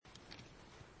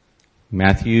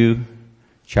Matthew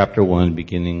chapter 1,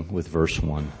 beginning with verse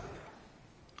 1.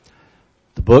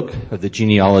 The book of the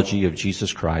genealogy of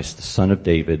Jesus Christ, the son of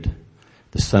David,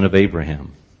 the son of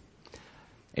Abraham.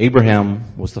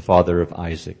 Abraham was the father of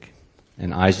Isaac,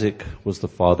 and Isaac was the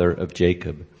father of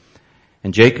Jacob,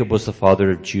 and Jacob was the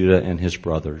father of Judah and his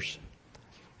brothers,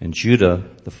 and Judah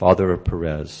the father of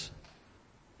Perez,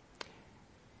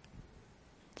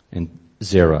 and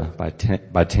Zerah by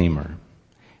Tamar,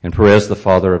 and Perez the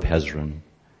father of Hezron,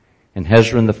 and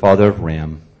Hezron the father of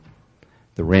Ram,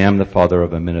 the Ram the father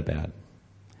of Amminadab,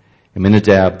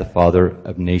 Amminadab the father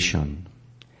of Nahshon,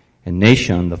 and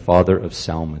Nahshon the father of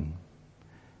Salmon,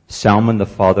 Salmon the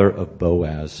father of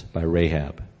Boaz by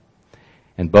Rahab,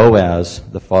 and Boaz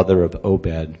the father of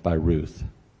Obed by Ruth,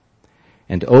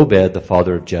 and Obed the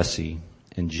father of Jesse,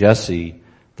 and Jesse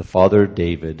the father of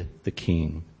David the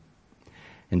king.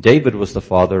 And David was the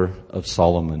father of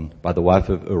Solomon by the wife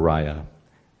of Uriah,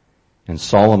 and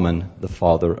Solomon the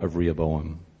father of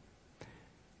Rehoboam.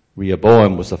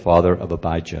 Rehoboam was the father of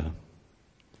Abijah.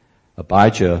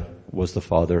 Abijah was the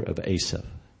father of Asaph,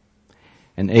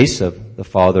 and Asaph the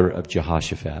father of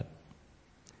Jehoshaphat.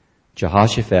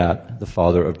 Jehoshaphat the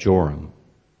father of Joram.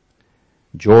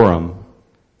 Joram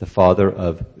the father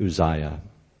of Uzziah,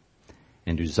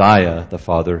 and Uzziah the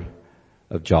father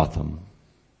of Jotham.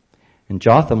 And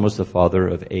Jotham was the father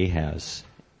of Ahaz,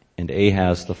 and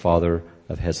Ahaz the father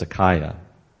of Hezekiah.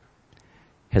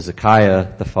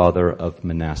 Hezekiah the father of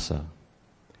Manasseh.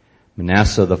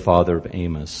 Manasseh the father of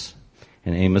Amos,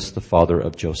 and Amos the father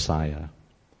of Josiah.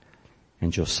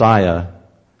 And Josiah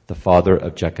the father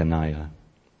of Jeconiah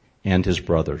and his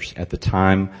brothers at the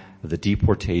time of the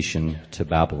deportation to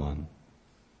Babylon.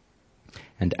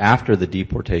 And after the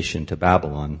deportation to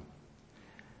Babylon,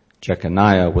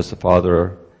 Jeconiah was the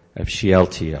father of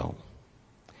Shealtiel,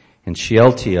 and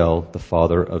Shealtiel the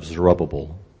father of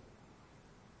Zerubbabel,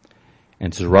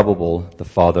 and Zerubbabel the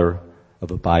father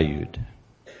of Abiud,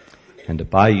 and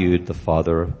Abiud the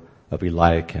father of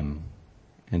Eliakim,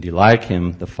 and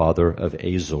Eliakim the father of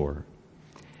Azor,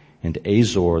 and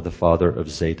Azor the father of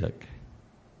Zadok,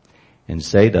 and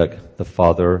Zadok the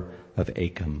father of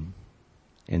Achim,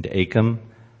 and Achim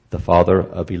the father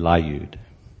of Eliud,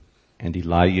 and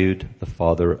Eliud the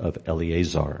father of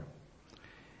Eleazar,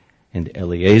 and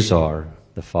Eleazar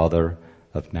the father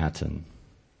of Mattan,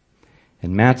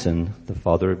 and Mattan the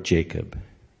father of Jacob,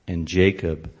 and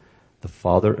Jacob the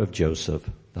father of Joseph,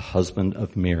 the husband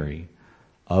of Mary,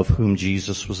 of whom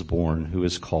Jesus was born, who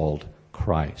is called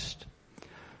Christ.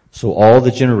 So all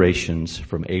the generations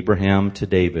from Abraham to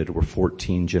David were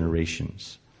 14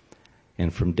 generations,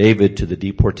 and from David to the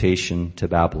deportation to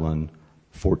Babylon,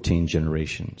 14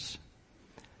 generations.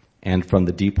 And from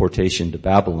the deportation to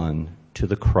Babylon to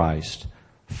the Christ,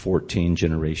 14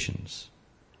 generations.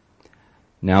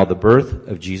 Now the birth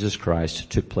of Jesus Christ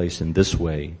took place in this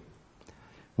way.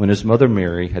 When his mother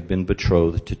Mary had been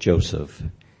betrothed to Joseph,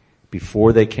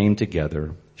 before they came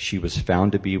together, she was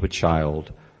found to be with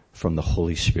child from the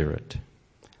Holy Spirit.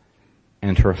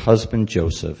 And her husband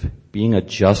Joseph, being a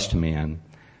just man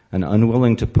and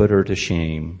unwilling to put her to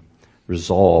shame,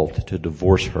 resolved to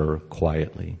divorce her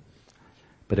quietly.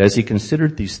 But as he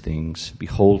considered these things,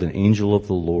 behold, an angel of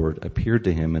the Lord appeared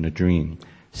to him in a dream,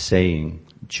 saying,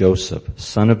 Joseph,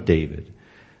 son of David,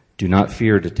 do not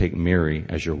fear to take Mary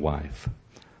as your wife,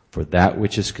 for that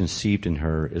which is conceived in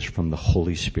her is from the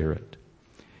Holy Spirit.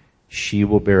 She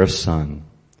will bear a son,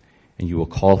 and you will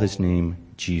call his name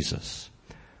Jesus,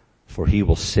 for he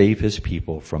will save his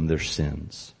people from their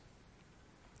sins.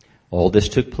 All this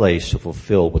took place to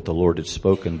fulfill what the Lord had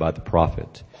spoken by the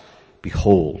prophet.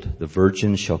 Behold, the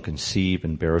virgin shall conceive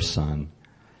and bear a son,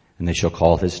 and they shall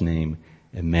call his name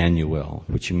Emmanuel,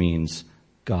 which means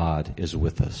God is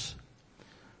with us.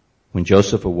 When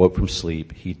Joseph awoke from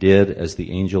sleep, he did as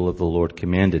the angel of the Lord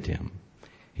commanded him.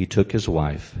 He took his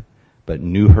wife, but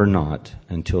knew her not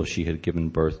until she had given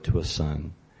birth to a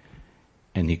son,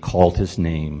 and he called his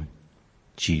name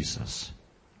Jesus.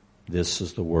 This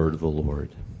is the word of the Lord.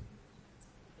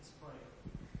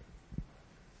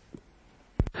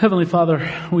 Heavenly Father,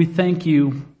 we thank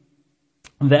you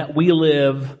that we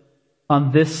live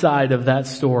on this side of that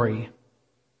story.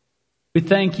 We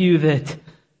thank you that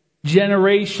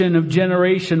generation of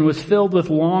generation was filled with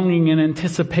longing and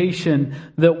anticipation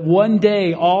that one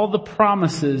day all the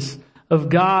promises of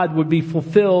God would be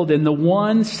fulfilled in the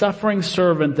one suffering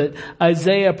servant that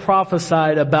Isaiah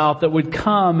prophesied about, that would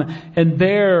come and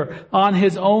bear on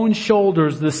his own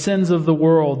shoulders the sins of the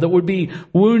world, that would be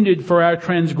wounded for our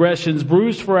transgressions,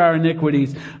 bruised for our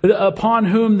iniquities, upon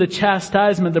whom the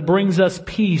chastisement that brings us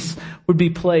peace would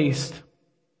be placed.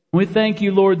 We thank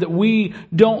you, Lord, that we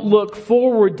don't look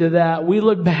forward to that. We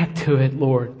look back to it,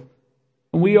 Lord.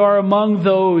 We are among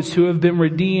those who have been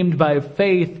redeemed by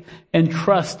faith and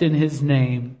trust in His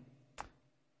name.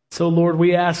 So, Lord,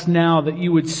 we ask now that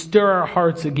you would stir our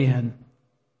hearts again.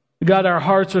 God, our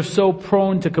hearts are so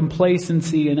prone to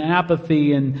complacency and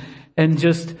apathy and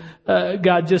just,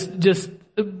 God, just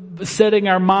setting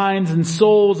our minds and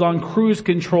souls on cruise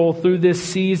control through this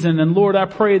season. And Lord, I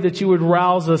pray that you would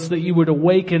rouse us, that you would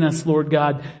awaken us, Lord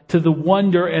God, to the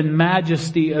wonder and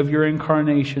majesty of your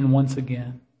incarnation once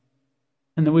again.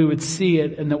 And that we would see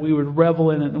it, and that we would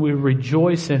revel in it, and we would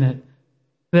rejoice in it.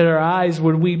 That our eyes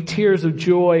would weep tears of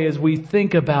joy as we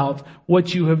think about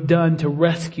what you have done to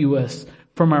rescue us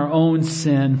from our own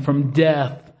sin, from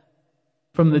death,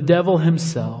 from the devil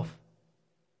himself.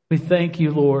 We thank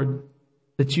you, Lord,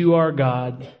 that you are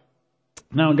God.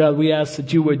 Now, God, we ask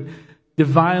that you would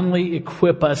divinely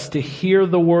equip us to hear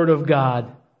the word of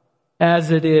God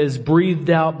as it is, breathed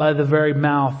out by the very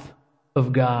mouth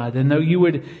of God. And that you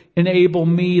would enable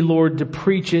me, Lord, to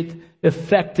preach it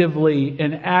effectively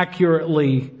and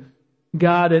accurately,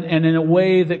 God, and in a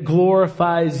way that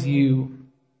glorifies you.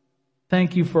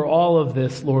 Thank you for all of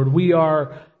this, Lord. We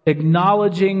are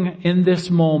acknowledging in this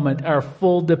moment our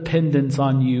full dependence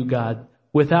on you, God.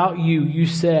 Without you, you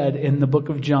said in the book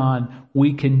of John,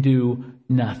 we can do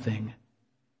nothing.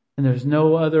 And there's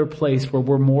no other place where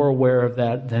we're more aware of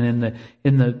that than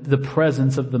in the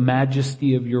presence of the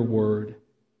majesty of your word.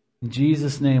 In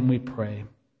Jesus' name we pray.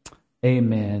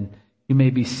 Amen. You may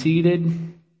be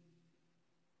seated.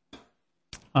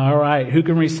 All right. Who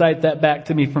can recite that back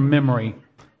to me from memory?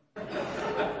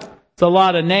 It's a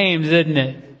lot of names, isn't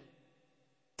it?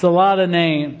 It's a lot of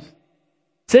names.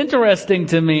 It's interesting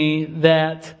to me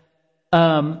that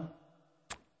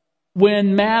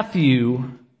when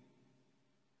Matthew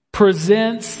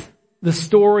presents the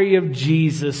story of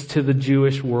Jesus to the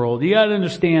Jewish world, you got to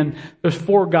understand there's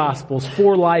 4 Gospels,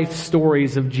 4 life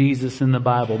stories of Jesus in the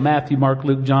Bible. Matthew, Mark,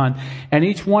 Luke, John. And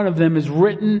each one of them is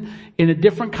written in a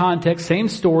different context, same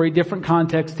story, different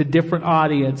context to different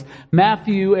audience.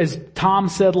 Matthew, as Tom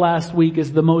said last week,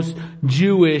 is the most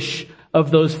Jewish of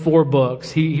those 4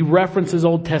 books. He references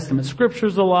Old Testament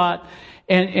scriptures a lot.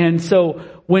 And so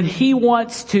when he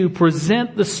wants to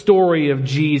present the story of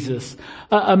Jesus,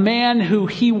 a man who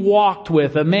he walked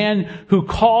with, a man who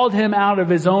called him out of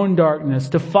his own darkness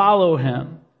to follow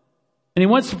him, and he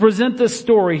wants to present this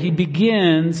story, he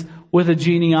begins with a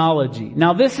genealogy.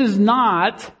 Now, this is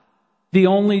not the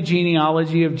only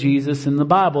genealogy of Jesus in the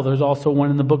Bible. There's also one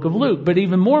in the book of Luke. But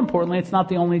even more importantly, it's not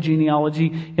the only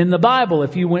genealogy in the Bible.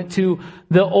 If you went to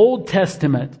the Old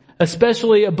Testament,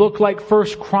 especially a book like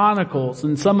First Chronicles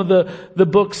and some of the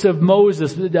books of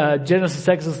Moses, Genesis,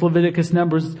 Exodus, Leviticus,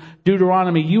 Numbers,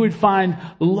 Deuteronomy, you would find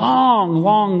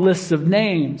long lists of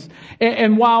names.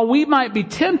 And while we might be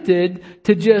tempted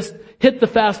to just hit the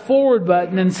fast forward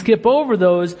button and skip over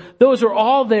those are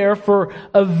all there for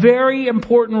a very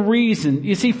important reason.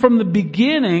 You see, from the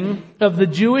beginning of the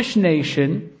Jewish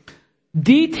nation,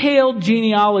 detailed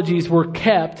genealogies were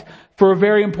kept for a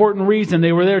very important reason.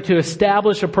 They were there to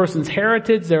establish a person's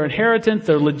heritage, their inheritance,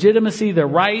 their legitimacy, their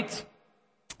rights.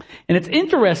 And it's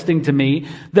interesting to me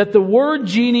that the word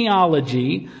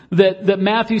genealogy, that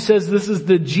Matthew says this is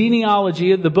the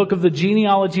genealogy, the book of the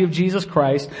genealogy of Jesus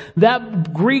Christ,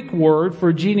 that Greek word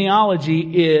for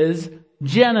genealogy is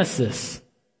Genesis.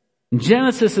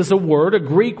 Genesis is a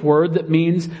Greek word that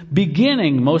means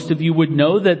beginning. Most of you would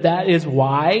know that is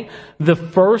why the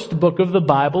first book of the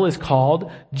Bible is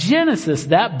called Genesis.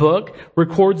 That book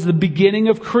records the beginning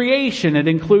of creation. It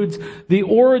includes the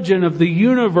origin of the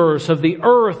universe, of the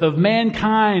earth, of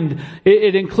mankind.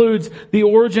 It includes the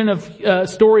origin of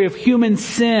story of human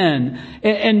sin,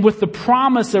 and with the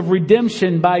promise of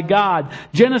redemption by God.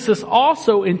 Genesis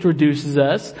also introduces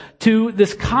us to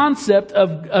this concept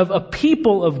of a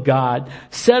people of God,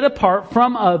 set apart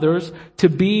from others to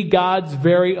be God's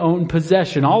very own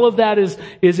possession. All of that is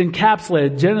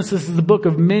encapsulated. Genesis is the book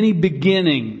of many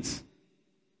beginnings.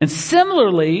 And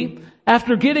similarly,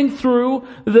 after getting through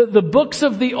the books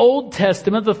of the Old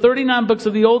Testament, the 39 books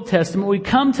of the Old Testament, we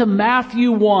come to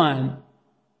Matthew 1.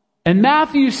 And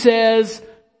Matthew says,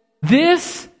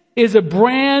 this is a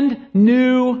brand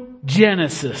new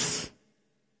Genesis.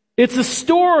 It's a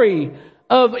story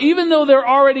of, even though there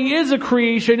already is a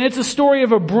creation, it's a story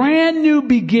of a brand new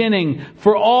beginning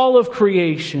for all of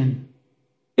creation.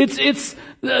 It's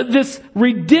this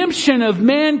redemption of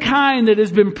mankind that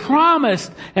has been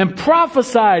promised and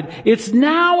prophesied. It's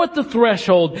now at the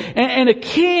threshold. And a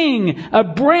king, a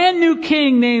brand new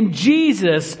king named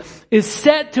Jesus, is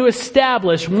set to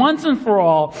establish once and for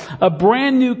all a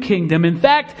brand new kingdom. In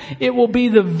fact, it will be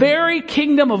the very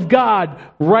kingdom of God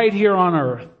right here on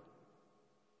earth.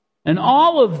 And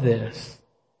all of this,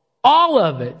 all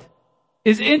of it,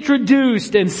 is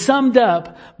introduced and summed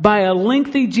up by a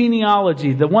lengthy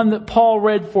genealogy, the one that Paul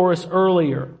read for us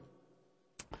earlier.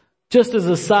 Just as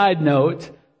a side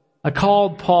note, I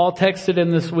called Paul, texted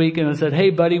him this week, and I said, "Hey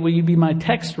buddy, will you be my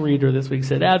text reader this week?" He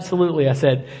said, "Absolutely." I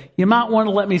said, "You might want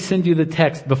to let me send you the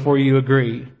text before you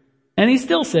agree." And he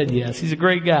still said yes. He's a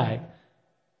great guy.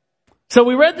 So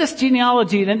we read this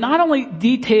genealogy, and it not only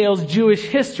details Jewish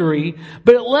history,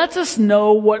 but it lets us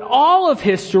know what all of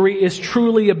history is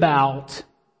truly about.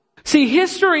 See,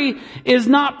 history is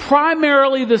not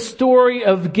primarily the story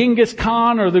of Genghis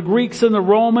Khan or the Greeks and the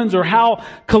Romans or how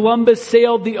Columbus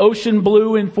sailed the ocean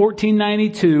blue in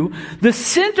 1492. The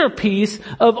centerpiece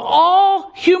of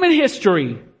all human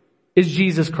history is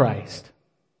Jesus Christ.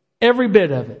 Every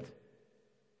bit of it.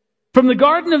 From the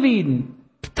Garden of Eden,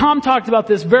 Tom talked about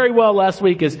this very well last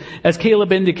week as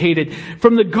Caleb indicated.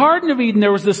 From the Garden of Eden,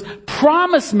 there was this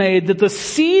promise made that the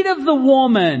seed of the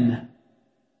woman,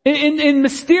 in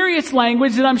mysterious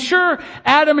language that I'm sure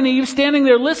Adam and Eve standing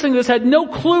there listening to this had no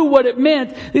clue what it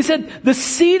meant. They said the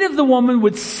seed of the woman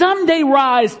would someday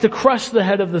rise to crush the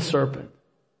head of the serpent.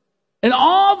 And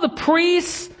all the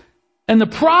priests and the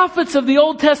prophets of the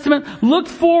Old Testament looked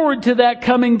forward to that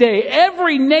coming day.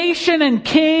 Every nation and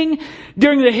king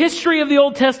during the history of the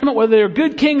Old Testament, whether they're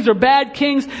good kings or bad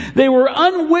kings, they were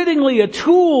unwittingly a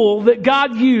tool that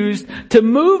God used to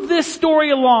move this story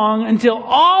along until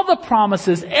all the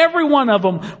promises, every one of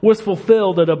them, was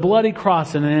fulfilled at a bloody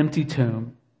cross and an empty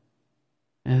tomb.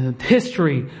 And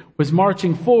history was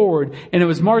marching forward, and it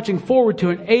was marching forward to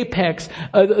an apex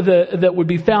that would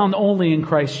be found only in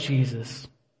Christ Jesus.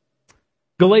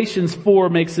 Galatians 4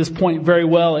 makes this point very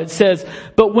well. It says,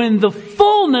 "But when the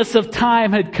fullness of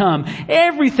time had come,"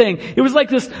 everything, it was like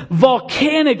this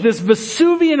volcanic, this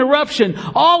Vesuvian eruption.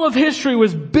 All of history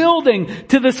was building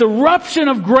to this eruption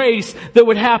of grace that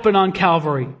would happen on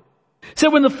Calvary.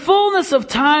 So when the fullness of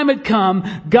time had come,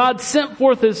 God sent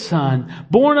forth His Son,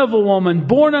 born of a woman,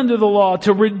 born under the law,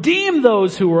 to redeem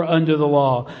those who were under the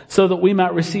law, so that we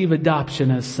might receive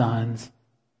adoption as sons.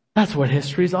 That's what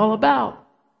history is all about.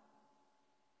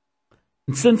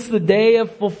 And since the day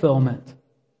of fulfillment,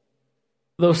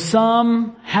 though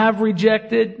some have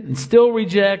rejected and still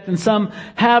reject, and some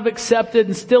have accepted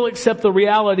and still accept the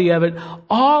reality of it,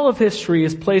 all of history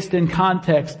is placed in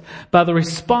context by the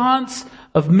response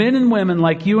of men and women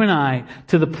like you and I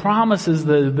to the promises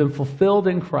that have been fulfilled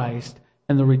in Christ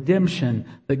and the redemption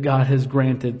that God has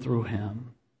granted through Him.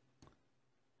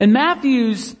 And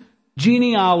Matthew's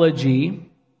genealogy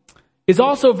is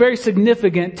also very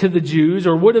significant to the Jews,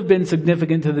 or would have been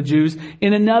significant to the Jews,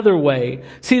 in another way.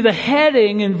 See, the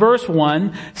heading in verse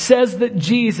 1 says that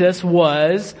Jesus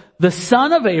was the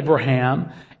son of Abraham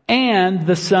and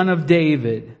the son of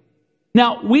David.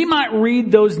 Now, we might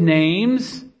read those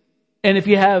names, and if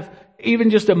you have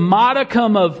even just a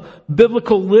modicum of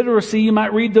biblical literacy, you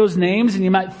might read those names and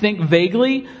you might think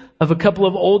vaguely of a couple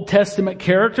of Old Testament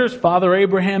characters. Father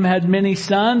Abraham had many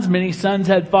sons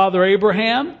had Father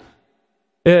Abraham.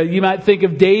 You might think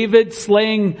of David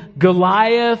slaying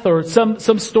Goliath or some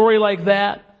story like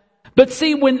that. But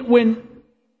see, when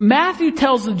Matthew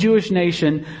tells the Jewish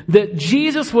nation that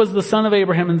Jesus was the son of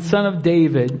Abraham and the son of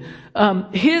David,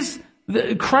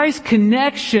 Christ's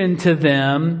connection to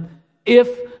them, if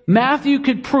Matthew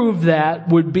could prove that,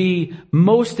 would be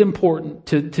most important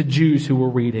to Jews who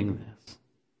were reading this.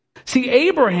 See,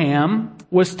 Abraham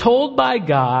was told by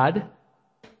God,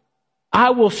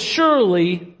 "I will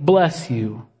surely bless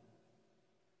you,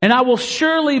 and I will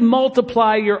surely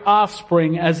multiply your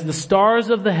offspring as the stars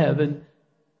of the heaven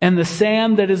and the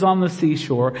sand that is on the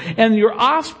seashore, and your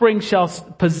offspring shall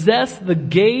possess the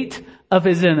gate of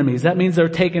his enemies." That means they're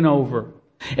taken over.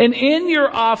 "And in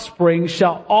your offspring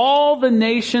shall all the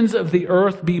nations of the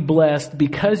earth be blessed,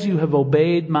 because you have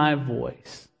obeyed my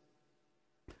voice."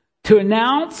 To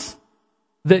announce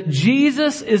that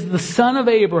Jesus is the son of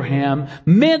Abraham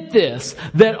meant this,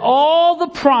 that all the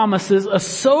promises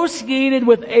associated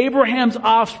with Abraham's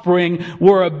offspring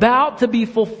were about to be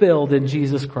fulfilled in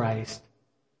Jesus Christ.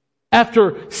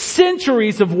 After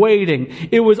centuries of waiting,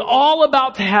 it was all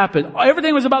about to happen.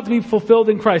 Everything was about to be fulfilled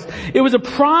in Christ. It was a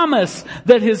promise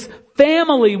that his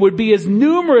family would be as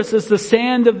numerous as the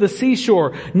sand of the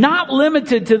seashore, not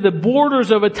limited to the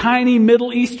borders of a tiny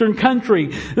Middle Eastern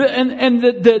country. And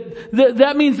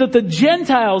that means that the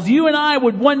Gentiles, you and I,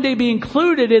 would one day be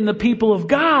included in the people of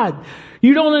God.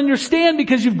 You don't understand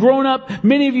because you've grown up,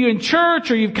 many of you in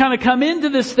church, or you've kind of come into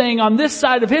this thing on this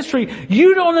side of history.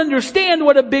 You don't understand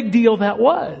what a big deal that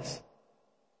was.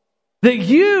 That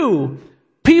you,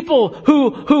 people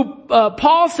who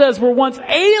Paul says were once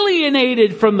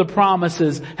alienated from the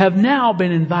promises, have now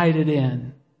been invited in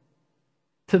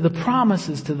to the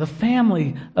promises, to the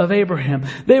family of Abraham.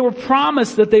 They were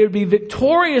promised that they would be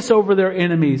victorious over their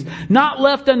enemies, not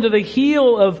left under the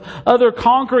heel of other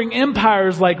conquering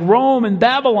empires like Rome and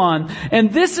Babylon.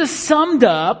 And this is summed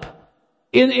up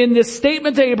in this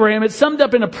statement to Abraham. It's summed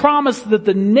up in a promise that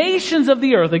the nations of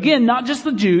the earth, again, not just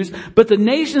the Jews, but the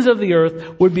nations of the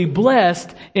earth would be blessed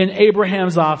in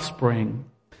Abraham's offspring.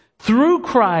 Through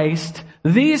Christ,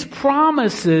 these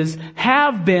promises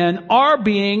have been, are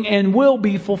being, and will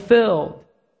be fulfilled.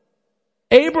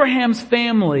 Abraham's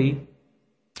family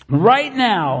right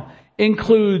now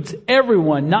includes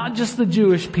everyone, not just the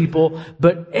Jewish people,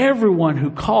 but everyone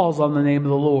who calls on the name of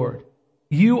the Lord.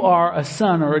 You are a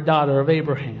son or a daughter of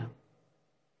Abraham.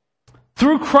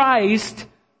 Through Christ,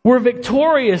 we're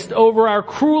victorious over our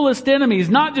cruelest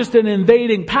enemies, not just an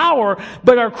invading power,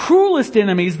 but our cruelest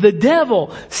enemies, the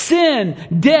devil,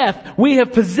 sin, death. We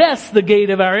have possessed the gate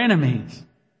of our enemies.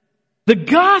 The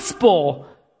gospel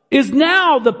is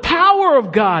now the power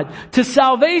of God to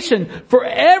salvation for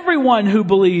everyone who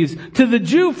believes, to the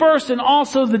Jew first and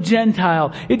also the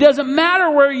Gentile. It doesn't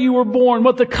matter where you were born,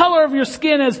 what the color of your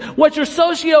skin is, what your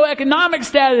socioeconomic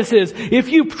status is. If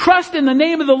you trust in the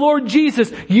name of the Lord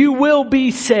Jesus, you will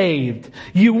be saved.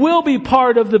 You will be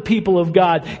part of the people of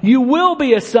God. You will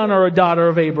be a son or a daughter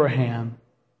of Abraham.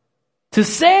 To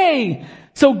say,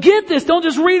 so get this, don't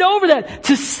just read over that.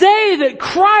 To say that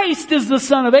Christ is the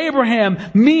son of Abraham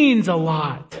means a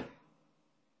lot.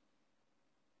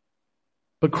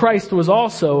 But Christ was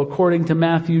also, according to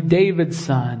Matthew, David's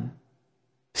son.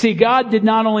 See, God did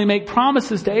not only make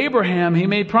promises to Abraham, He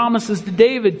made promises to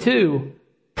David too.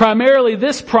 Primarily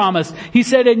this promise. He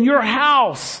said, "In your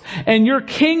house and your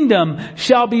kingdom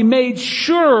shall be made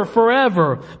sure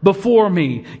forever before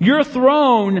me. Your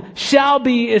throne shall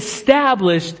be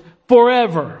established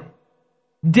forever."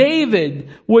 David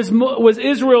was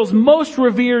Israel's most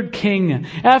revered king.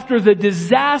 After the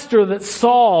disaster that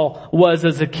Saul was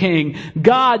as a king,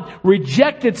 God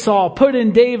rejected Saul, put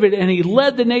in David, and he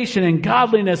led the nation in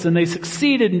godliness, and they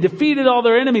succeeded and defeated all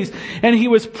their enemies. And he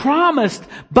was promised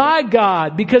by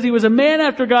God, because he was a man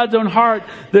after God's own heart,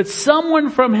 that someone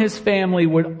from his family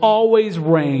would always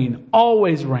reign,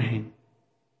 always reign.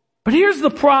 But here's the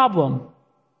problem.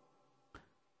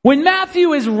 When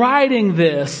Matthew is writing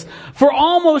this, for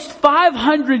almost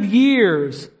 500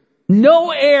 years, no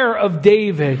heir of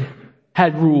David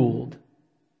had ruled.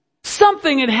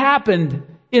 Something had happened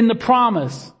in the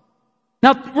promise.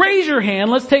 Now, raise your hand.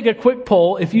 Let's take a quick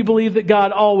poll if you believe that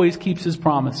God always keeps His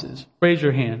promises. Raise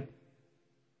your hand.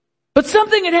 But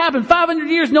something had happened. 500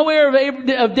 years, no heir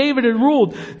of David had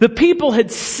ruled. The people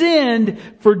had sinned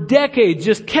for decades,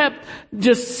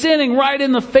 just sinning right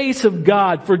in the face of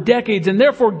God for decades. And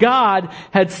therefore God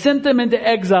had sent them into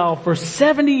exile for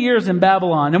 70 years in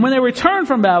Babylon. And when they returned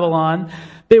from Babylon,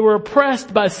 they were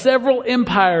oppressed by several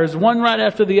empires, one right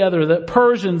after the other, the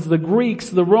Persians, the Greeks,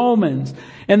 the Romans.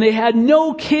 And they had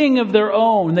no king of their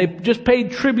own. They just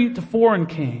paid tribute to foreign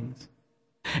kings.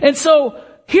 And so,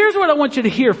 here's what I want you to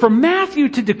hear. For Matthew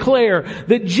to declare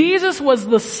that Jesus was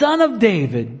the son of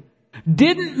David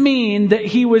didn't mean that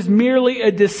He was merely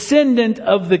a descendant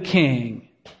of the king,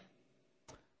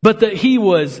 but that He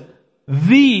was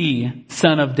the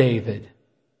son of David.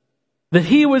 That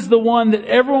He was the one that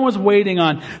everyone was waiting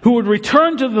on, who would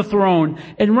return to the throne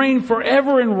and reign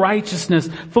forever in righteousness,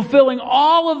 fulfilling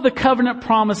all of the covenant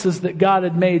promises that God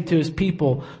had made to His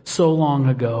people so long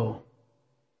ago.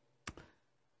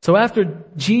 So after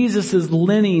Jesus'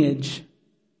 lineage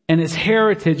and His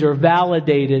heritage are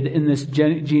validated in this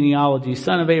genealogy,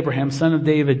 son of Abraham, son of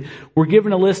David, we're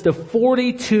given a list of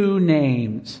 42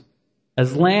 names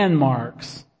as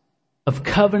landmarks of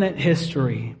covenant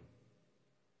history.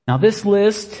 Now this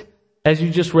list, as you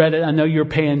just read it, I know you're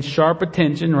paying sharp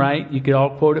attention, right? You could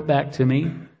all quote it back to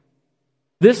me.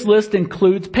 This list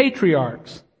includes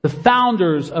patriarchs, the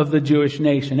founders of the Jewish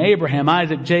nation, Abraham,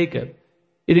 Isaac, Jacob.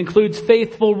 It includes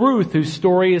faithful Ruth, whose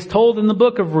story is told in the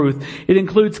book of Ruth. It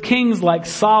includes kings like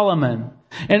Solomon,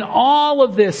 And all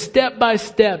of this, step by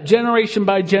step, generation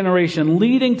by generation,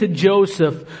 leading to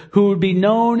Joseph, who would be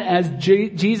known as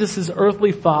Jesus'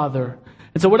 earthly father.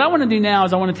 And so what I want to do now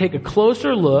is I want to take a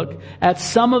closer look at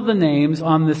some of the names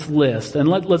on this list. And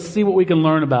let's see what we can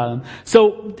learn about them.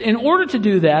 So in order to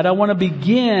do that, I want to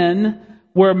begin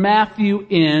where Matthew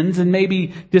ends and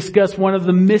maybe discuss one of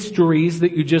the mysteries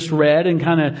that you just read and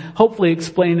kind of hopefully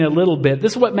explain it a little bit.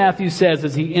 This is what Matthew says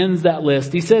as he ends that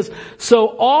list. He says, so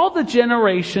all the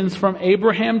generations from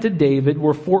Abraham to David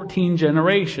were 14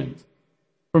 generations.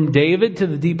 From David to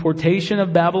the deportation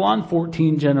of Babylon,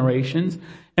 14 generations.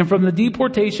 And from the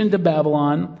deportation to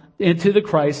Babylon into the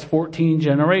Christ, 14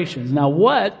 generations. Now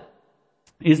what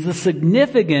is the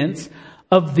significance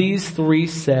of these three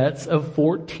sets of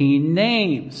 14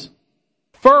 names?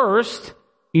 First,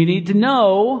 you need to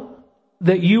know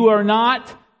that you are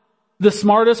not the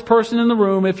smartest person in the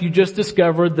room if you just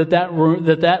discovered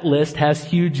that list has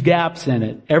huge gaps in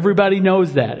it. Everybody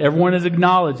knows that. Everyone has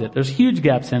acknowledged it. There's huge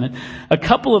gaps in it. A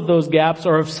couple of those gaps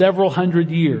are of several hundred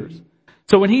years.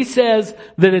 So when he says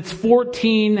that it's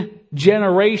 14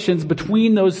 generations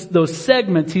between those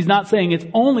segments, he's not saying it's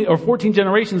only, or 14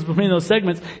 generations between those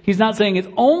segments, he's not saying it's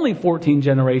only 14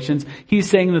 generations. He's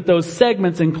saying that those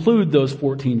segments include those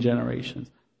 14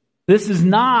 generations. This is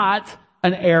not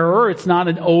an error. It's not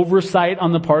an oversight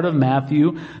on the part of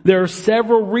Matthew. There are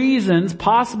several reasons,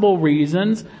 possible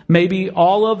reasons, maybe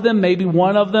all of them, maybe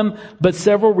one of them, but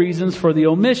several reasons for the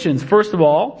omissions. First of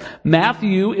all,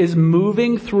 Matthew is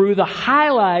moving through the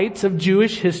highlights of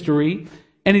Jewish history,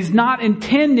 and he's not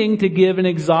intending to give an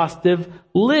exhaustive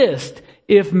list.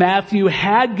 If Matthew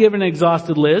had given an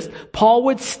exhaustive list, Paul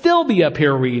would still be up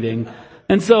here reading.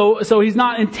 And so he's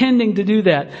not intending to do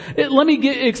that. Let me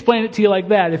explain it to you like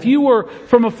that. If you were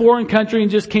from a foreign country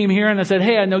and just came here and I said,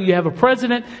 hey, I know you have a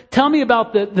president. Tell me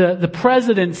about the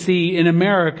presidency in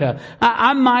America.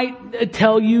 I might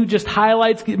tell you just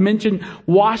highlights, mention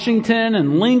Washington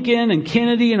and Lincoln and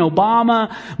Kennedy and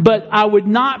Obama, but I would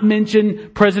not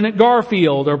mention President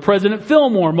Garfield or President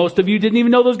Fillmore. Most of you didn't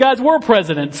even know those guys were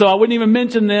presidents, so I wouldn't even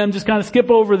mention them, just kind of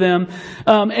skip over them.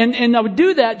 And I would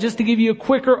do that just to give you a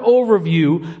quicker overview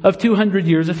of 200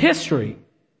 years of history.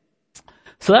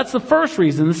 So that's the first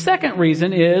reason. The second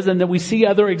reason is, and that we see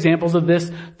other examples of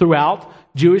this throughout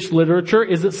Jewish literature,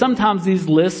 is that sometimes these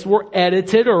lists were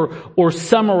edited or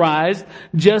summarized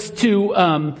just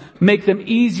to make them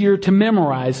easier to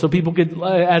memorize, so people could,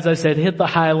 as I said, hit the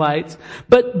highlights.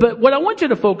 But what I want you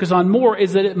to focus on more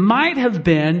is that it might have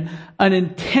been an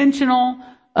intentional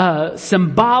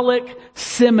symbolic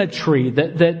symmetry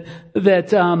that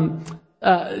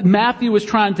Matthew was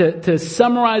trying to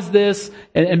summarize this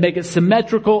and make it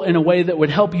symmetrical in a way that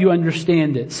would help you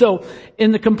understand it. So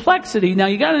in the complexity, now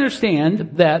you got to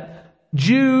understand that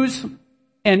Jews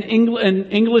and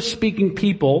English-speaking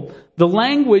people, the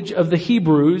language of the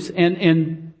Hebrews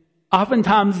and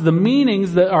oftentimes the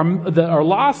meanings that are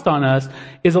lost on us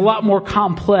is a lot more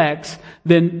complex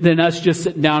than us just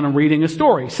sitting down and reading a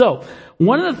story. So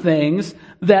one of the things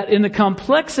that in the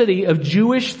complexity of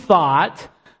Jewish thought,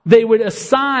 they would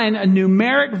assign a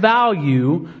numeric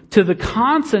value to the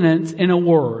consonants in a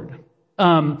word.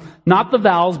 Not the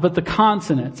vowels, but the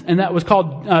consonants. And that was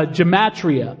called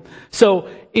gematria. So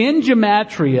in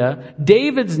gematria,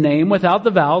 David's name without the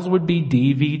vowels would be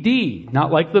DVD.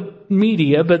 Not like the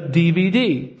media, but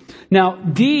DVD. Now,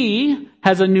 D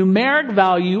has a numeric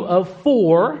value of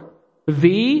 4.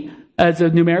 V has a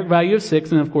numeric value of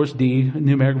 6. And of course, D, a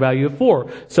numeric value of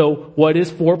 4. So what is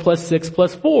 4 plus 6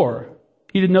 plus 4?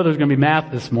 You didn't know there was going to be math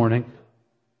this morning.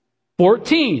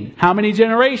 14. How many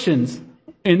generations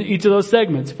in each of those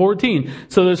segments? 14.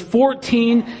 So there's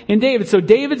 14 in David. So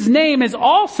David's name is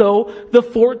also the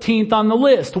 14th on the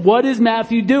list. What is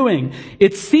Matthew doing?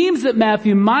 It seems that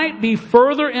Matthew might be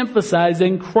further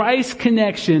emphasizing Christ's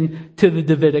connection to the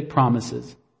Davidic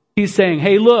promises. He's saying,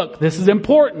 hey, look, this is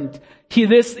important.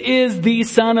 This is the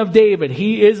son of David.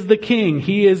 He is the king.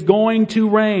 He is going to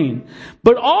reign.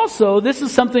 But also, this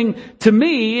is something to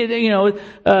me,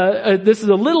 this is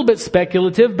a little bit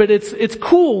speculative, but it's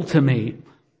cool to me.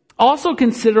 Also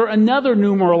consider another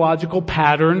numerological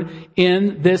pattern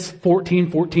in this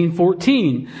 14, 14,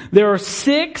 14. There are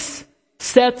 6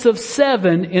 sets of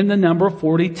 7 in the number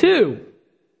 42.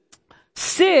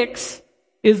 6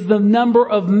 is the number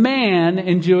of man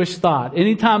in Jewish thought.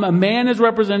 Anytime a man is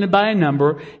represented by a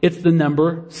number, it's the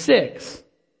number 6.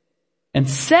 And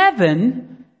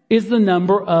 7 is the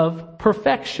number of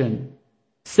perfection.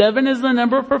 7 is the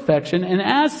number of perfection, and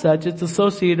as such, it's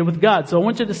associated with God. So I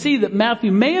want you to see that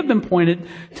Matthew may have been pointed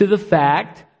to the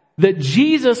fact that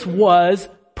Jesus was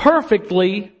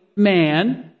perfectly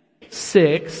man,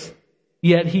 6,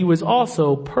 yet he was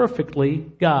also perfectly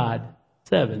God.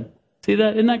 7. See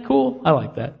that? Isn't that cool? I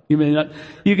like that. You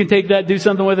can take that, do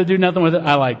something with it, do nothing with it.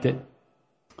 I liked it.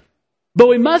 But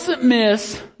we mustn't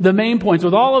miss the main points.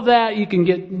 With all of that, you can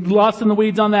get lost in the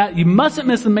weeds on that. You mustn't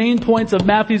miss the main points of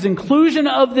Matthew's inclusion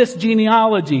of this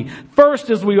genealogy. First,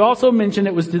 as we also mentioned,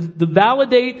 it was to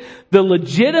validate the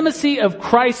legitimacy of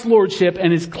Christ's lordship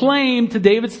and his claim to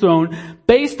David's throne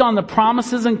based on the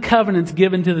promises and covenants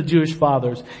given to the Jewish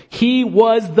fathers. He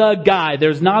was the guy.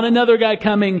 There's not another guy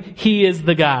coming. He is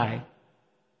the guy.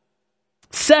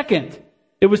 Second,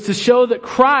 it was to show that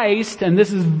Christ, and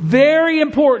this is very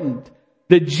important,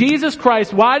 that Jesus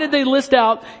Christ, why did they list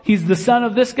out, he's the son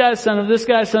of this guy, son of this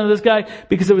guy, son of this guy?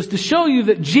 Because it was to show you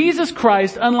that Jesus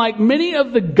Christ, unlike many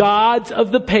of the gods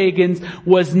of the pagans,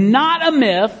 was not a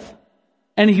myth,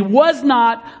 and he was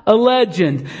not a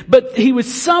legend. But he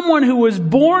was someone who was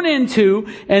born into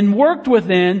and worked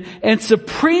within and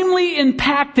supremely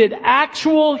impacted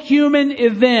actual human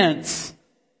events.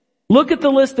 Look at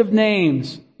the list of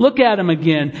names. Look at them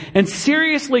again and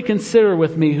seriously consider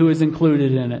with me who is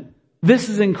included in it. This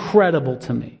is incredible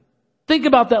to me. Think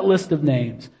about that list of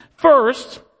names.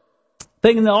 First,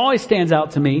 thing that always stands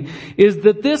out to me is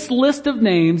that this list of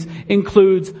names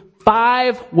includes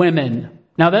 5 women.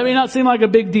 Now that may not seem like a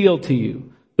big deal to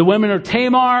you. The women are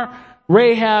Tamar,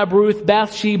 Rahab, Ruth,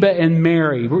 Bathsheba, and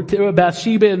Mary.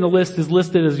 Bathsheba in the list is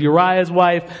listed as Uriah's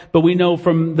wife, but we know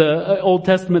from the Old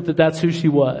Testament that that's who she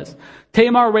was.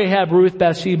 Tamar, Rahab, Ruth,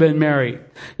 Bathsheba, and Mary.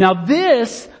 Now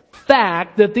this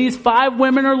fact that these 5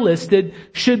 women are listed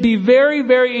should be very,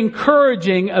 very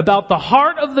encouraging about the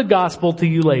heart of the gospel to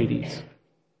you ladies.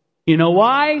 You know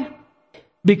why?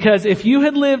 Because if you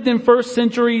had lived in first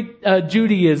century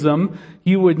Judaism,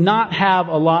 you would not have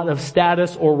a lot of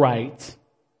status or rights.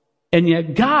 And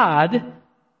yet God,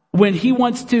 when he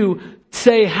wants to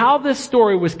say how this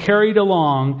story was carried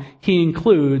along, he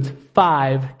includes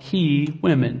 5 key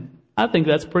women. I think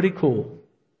that's pretty cool.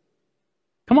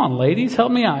 Come on, ladies,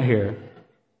 help me out here.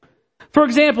 For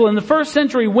example, in the first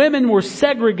century, women were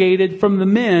segregated from the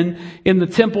men in the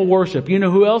temple worship. You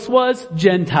know who else was?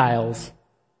 Gentiles.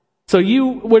 So you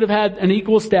would have had an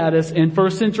equal status in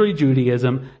first century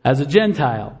Judaism as a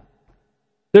Gentile.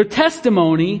 Their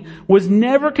testimony was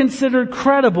never considered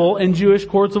credible in Jewish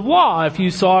courts of law. If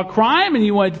you saw a crime and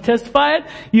you wanted to testify it,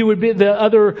 the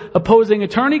other opposing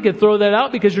attorney could throw that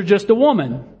out because you're just a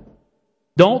woman.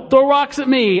 Don't throw rocks at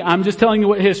me. I'm just telling you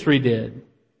what history did.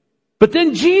 But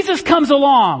then Jesus comes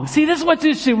along. See, this is what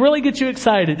should really get you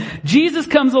excited. Jesus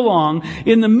comes along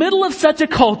in the middle of such a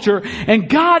culture, and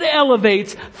God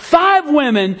elevates 5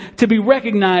 women to be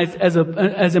recognized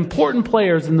as important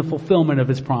players in the fulfillment of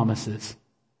his promises.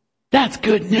 That's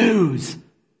good news.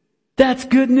 That's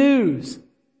good news.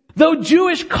 Though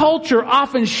Jewish culture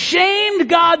often shamed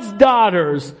God's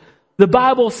daughters, the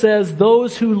Bible says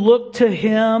those who look to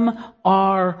him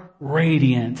are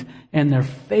radiant, and their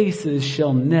faces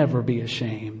shall never be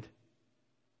ashamed.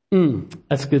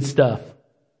 That's good stuff.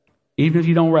 Even if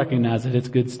you don't recognize it, it's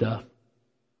good stuff.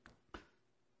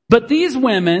 But these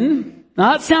women,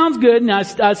 now that sounds good, and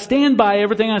I stand by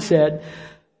everything I said,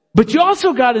 but you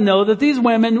also got to know that these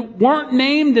women weren't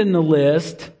named in the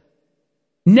list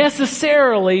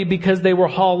necessarily because they were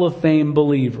Hall of Fame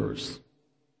believers.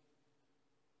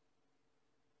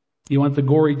 You want the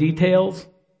gory details?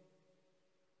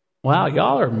 Wow,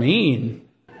 y'all are mean.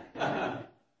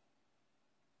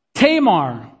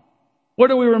 Tamar. What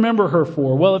do we remember her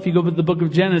for? Well, if you go to the book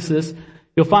of Genesis,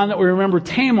 you'll find that we remember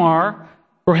Tamar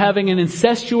for having an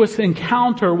incestuous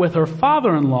encounter with her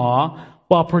father-in-law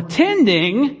while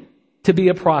pretending to be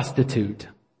a prostitute.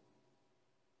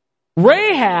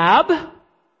 Rahab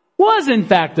was in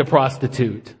fact a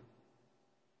prostitute.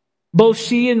 Both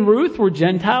she and Ruth were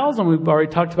Gentiles, and we've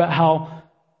already talked about how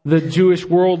the Jewish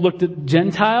world looked at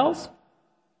Gentiles.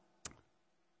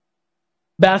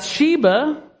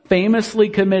 Bathsheba famously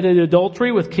committed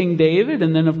adultery with King David,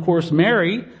 and then of course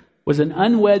Mary was an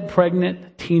unwed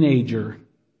pregnant teenager.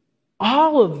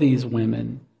 All of these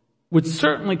women would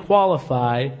certainly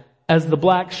qualify as the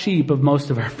black sheep of most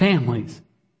of our families.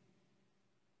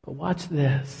 But watch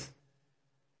this.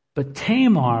 But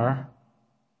Tamar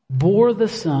bore the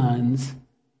sons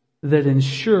that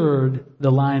ensured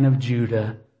the line of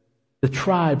Judah, the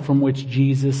tribe from which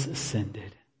Jesus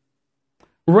ascended.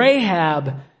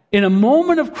 Rahab, in a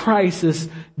moment of crisis,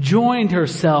 joined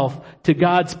herself to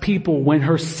God's people when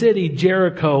her city,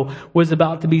 Jericho, was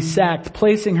about to be sacked,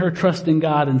 placing her trust in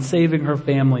God and saving her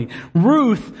family.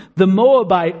 Ruth, the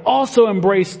Moabite, also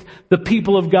embraced the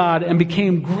people of God and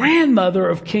became grandmother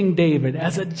of King David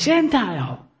as a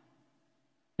Gentile.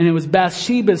 And it was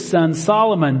Bathsheba's son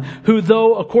Solomon, who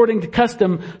though according to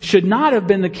custom should not have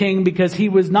been the king because he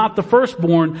was not the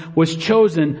firstborn, was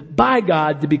chosen by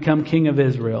God to become king of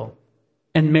Israel.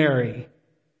 And Mary,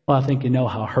 well, I think you know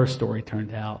how her story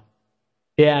turned out.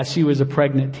 Yeah, she was a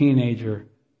pregnant teenager.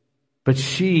 But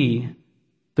she,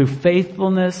 through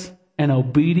faithfulness and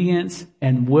obedience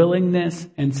and willingness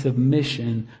and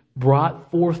submission,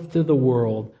 brought forth to the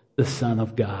world the Son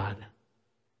of God.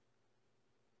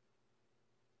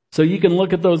 So you can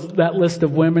look at that list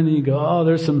of women and you go, oh,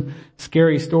 there's some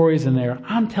scary stories in there.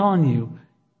 I'm telling you,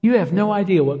 you have no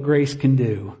idea what grace can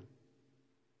do.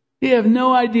 You have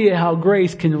no idea how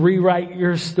grace can rewrite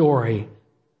your story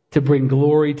to bring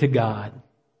glory to God.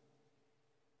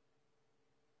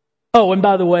 Oh, and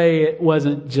by the way, it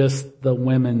wasn't just the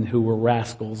women who were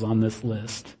rascals on this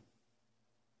list.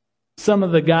 Some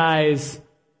of the guys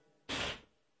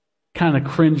kind of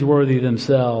cringeworthy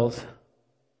themselves.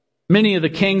 Many of the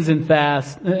kings, in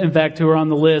fact, who are on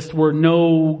the list were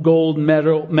no gold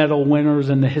medal winners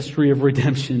in the history of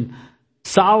redemption.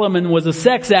 Solomon was a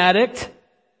sex addict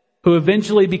who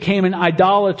eventually became an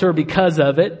idolater because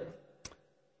of it.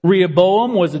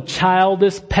 Rehoboam was a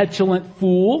childish, petulant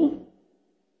fool.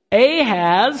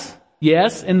 Ahaz,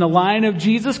 yes, in the line of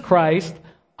Jesus Christ,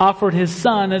 offered his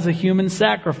son as a human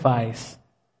sacrifice.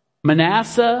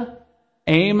 Manasseh,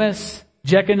 Amos,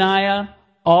 Jeconiah,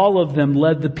 all of them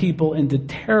led the people into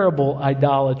terrible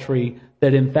idolatry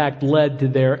that in fact led to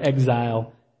their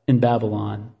exile in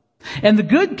Babylon. And the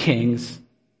good kings,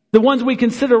 the ones we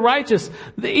consider righteous,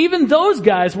 even those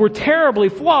guys were terribly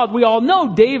flawed. We all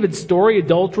know David's story,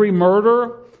 adultery,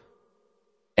 murder.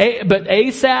 But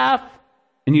Asaph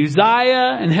and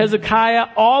Uzziah and Hezekiah,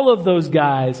 all of those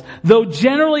guys, though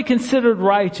generally considered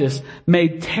righteous,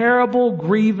 made terrible,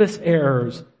 grievous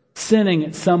errors, sinning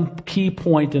at some key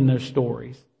point in their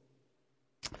stories.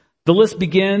 The list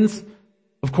begins,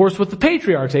 of course, with the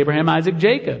patriarchs, Abraham, Isaac,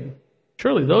 Jacob.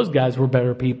 Surely those guys were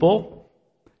better people.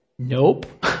 Nope.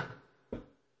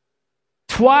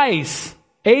 Twice,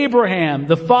 Abraham,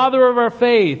 the father of our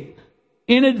faith,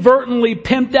 inadvertently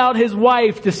pimped out his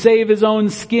wife to save his own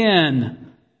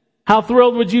skin. How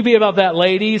thrilled would you be about that,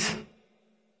 ladies?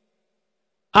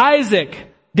 Isaac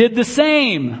did the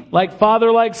same, like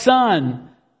father, like son.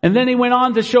 And then he went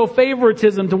on to show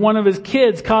favoritism to one of his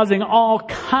kids, causing all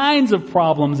kinds of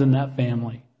problems in that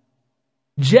family.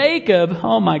 Jacob,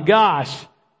 oh my gosh,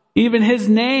 even his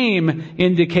name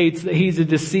indicates that he's a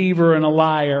deceiver and a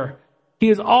liar. He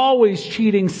is always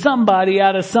cheating somebody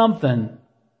out of something.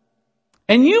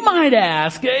 And you might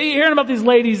ask, hearing about these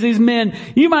ladies, these men,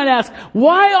 you might ask,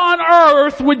 why on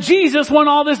earth would Jesus want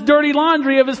all this dirty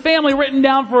laundry of his family written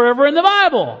down forever in the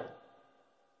Bible?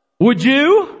 Would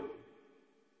you?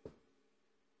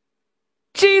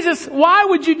 Jesus, why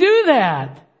would you do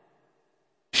that?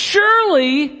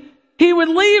 Surely he would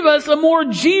leave us a more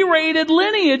G-rated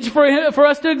lineage for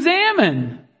us to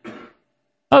examine.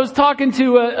 I was talking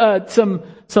to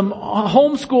some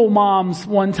homeschool moms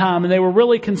one time, and they were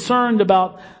really concerned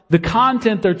about the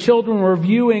content their children were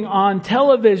viewing on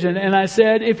television. And I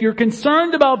said, if you're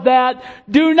concerned about that,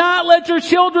 do not let your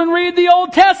children read the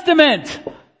Old Testament,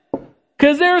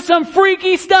 because there's some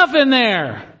freaky stuff in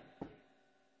there.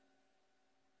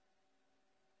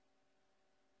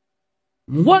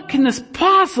 What can this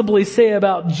possibly say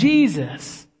about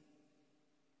Jesus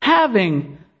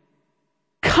having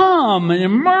come and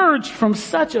emerged from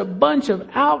such a bunch of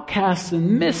outcasts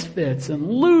and misfits and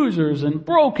losers and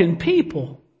broken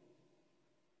people?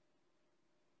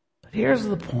 But here's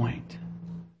the point.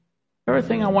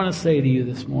 Everything I want to say to you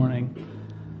this morning,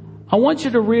 I want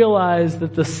you to realize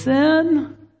that the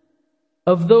sin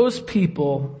of those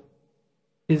people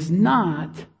is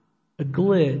not a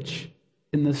glitch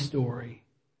in the story.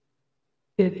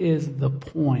 It is the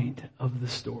point of the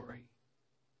story.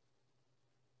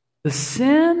 The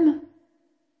sin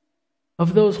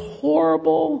of those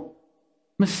horrible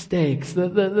mistakes,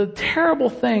 the terrible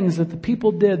things that the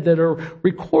people did that are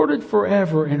recorded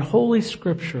forever in Holy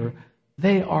Scripture,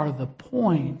 they are the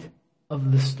point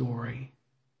of the story.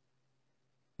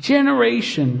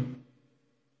 Generation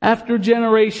after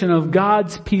generation of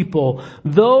God's people,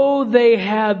 though they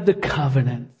had the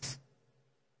covenants,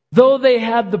 though they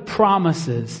had the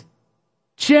promises,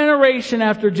 generation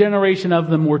after generation of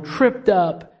them were tripped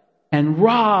up and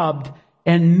robbed,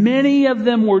 and many of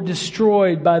them were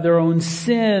destroyed by their own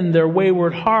sin, their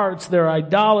wayward hearts, their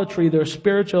idolatry, their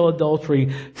spiritual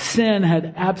adultery. Sin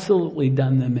had absolutely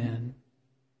done them in.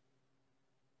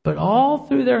 But all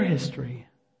through their history,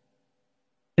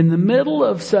 in the middle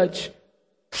of such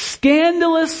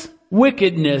scandalous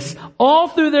wickedness, all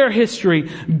through their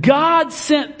history, God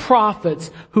sent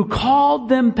prophets who called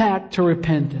them back to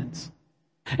repentance.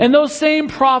 And those same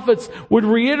prophets would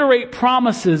reiterate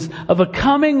promises of a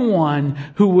coming one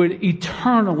who would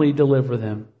eternally deliver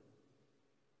them.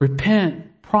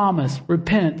 Repent, promise,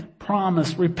 repent,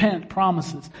 promise, repent,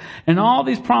 promises. And all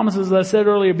these promises, as I said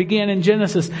earlier, began in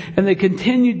Genesis, and they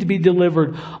continued to be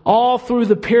delivered all through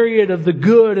the period of the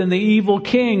good and the evil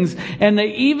kings. And they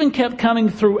even kept coming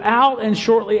throughout and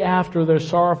shortly after their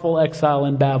sorrowful exile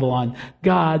in Babylon.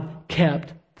 God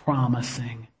kept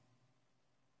promising.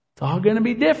 It's all going to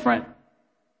be different.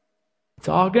 It's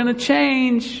all going to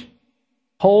change.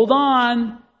 Hold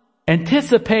on.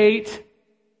 Anticipate.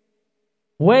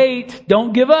 Wait.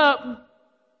 Don't give up.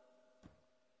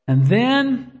 And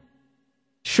then,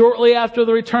 shortly after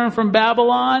the return from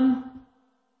Babylon,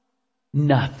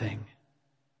 nothing.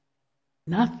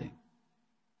 Nothing.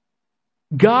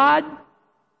 God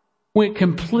went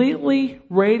completely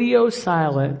radio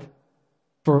silent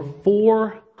for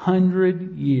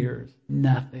 400 years.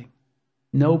 Nothing.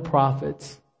 No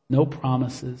prophets, no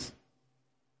promises.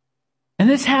 And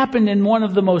this happened in one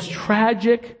of the most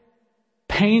tragic,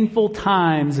 painful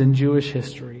times in Jewish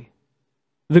history.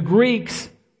 The Greeks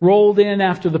rolled in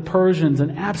after the Persians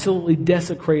and absolutely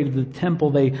desecrated the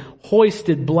temple. They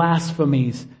hoisted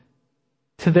blasphemies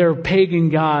to their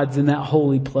pagan gods in that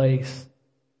holy place.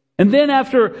 And then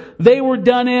after they were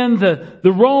done in, the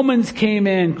Romans came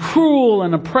in, cruel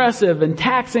and oppressive and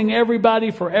taxing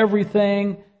everybody for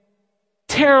everything.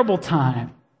 Terrible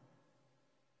time.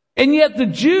 And yet the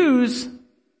Jews,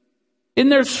 in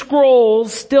their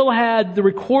scrolls, still had the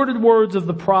recorded words of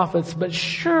the prophets, but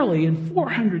surely in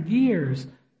 400 years,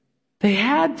 they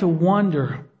had to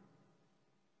wonder.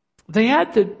 They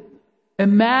had to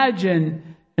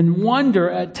imagine and wonder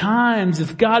at times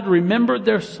if God remembered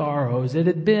their sorrows. It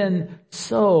had been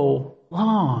so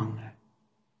long.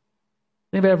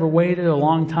 Anybody ever waited a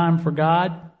long time for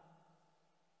God?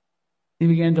 You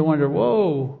began to wonder,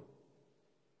 whoa,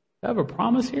 do I have a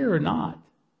promise here or not?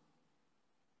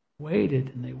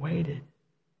 Waited and they waited.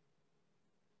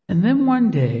 And then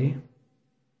one day,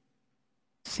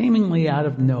 seemingly out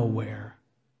of nowhere,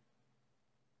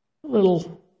 a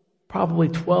little probably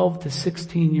 12 to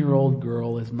 16-year-old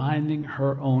girl is minding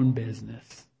her own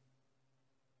business,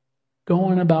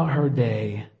 going about her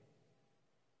day,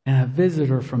 and a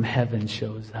visitor from heaven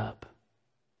shows up,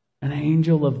 an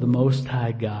angel of the Most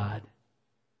High God,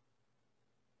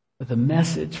 with a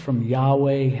message from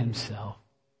Yahweh himself.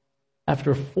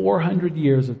 After 400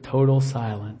 years of total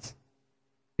silence,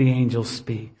 the angel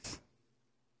speaks.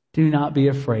 Do not be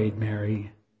afraid,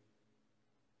 Mary,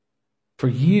 for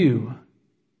you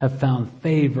have found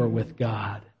favor with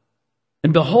God.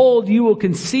 And behold, you will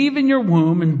conceive in your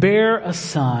womb and bear a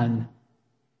son,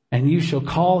 and you shall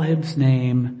call his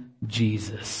name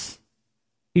Jesus.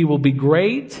 He will be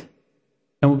great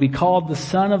and will be called the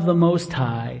Son of the Most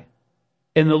High.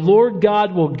 And the Lord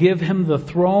God will give him the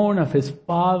throne of his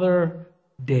father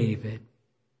David.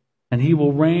 And he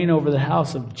will reign over the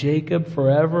house of Jacob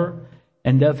forever,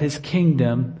 and of his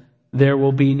kingdom there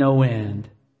will be no end.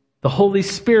 The Holy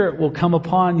Spirit will come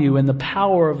upon you, and the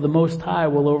power of the Most High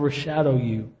will overshadow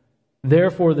you.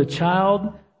 Therefore the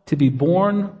child to be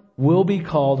born will be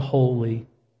called Holy,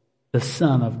 the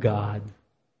Son of God.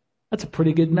 That's a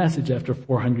pretty good message after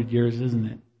 400 years, isn't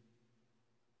it?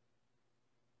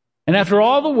 And after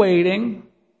all the waiting,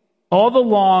 all the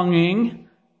longing,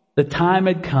 the time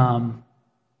had come.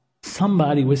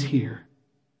 Somebody was here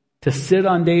to sit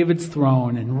on David's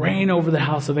throne and reign over the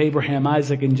house of Abraham,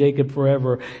 Isaac, and Jacob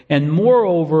forever. And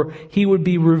moreover, he would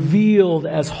be revealed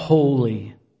as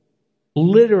holy,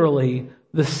 literally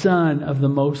the Son of the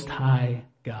Most High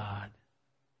God.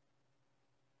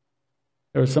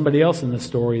 There was somebody else in the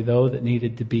story, though, that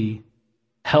needed to be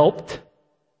helped.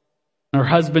 Her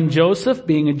husband Joseph,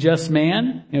 being a just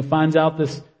man, finds out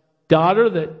this daughter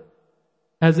that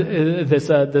has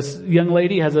this young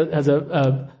lady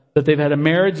that they've had a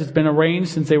marriage that's been arranged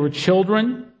since they were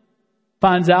children.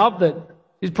 Finds out that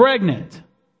she's pregnant.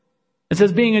 It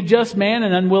says, being a just man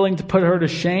and unwilling to put her to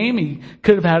shame, he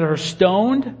could have had her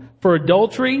stoned for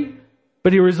adultery,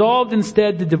 but he resolved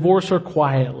instead to divorce her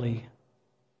quietly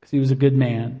because he was a good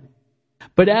man.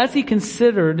 But as he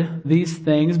considered these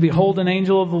things, behold, an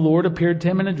angel of the Lord appeared to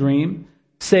him in a dream,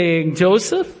 saying,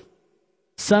 Joseph,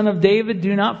 son of David,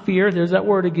 do not fear. There's that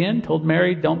word again. Told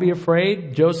Mary, don't be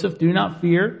afraid. Joseph, do not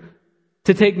fear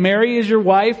to take Mary as your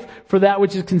wife, for that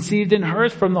which is conceived in her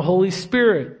is from the Holy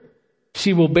Spirit.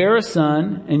 She will bear a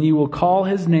son, and you will call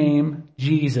his name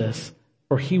Jesus,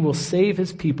 for he will save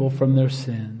his people from their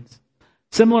sins.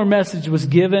 Similar message was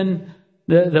given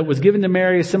that was given to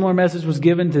Mary. A similar message was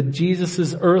given to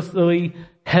Jesus' earthly,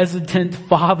 hesitant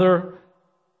father.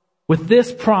 With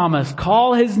this promise,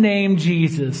 call his name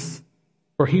Jesus,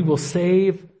 for he will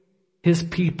save his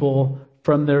people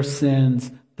from their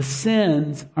sins. The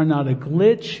sins are not a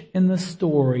glitch in the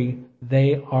story.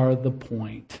 They are the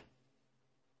point.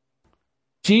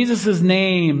 Jesus'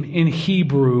 name in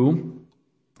Hebrew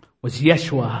was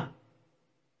Yeshua,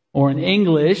 or in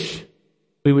English,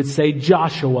 we would say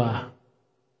Joshua.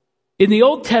 In the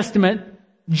Old Testament,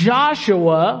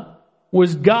 Joshua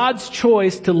was God's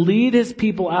choice to lead his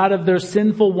people out of their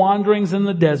sinful wanderings in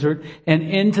the desert and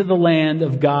into the land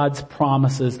of God's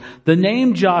promises. The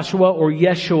name Joshua or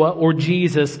Yeshua or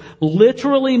Jesus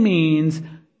literally means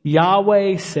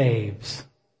Yahweh saves.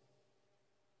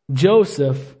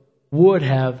 Joseph would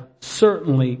have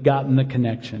certainly gotten the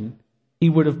connection. He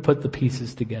would have put the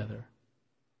pieces together.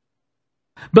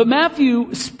 But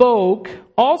Matthew spoke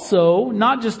also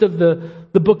not just of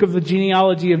the book of the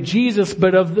genealogy of Jesus,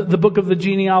 but of the book of the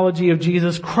genealogy of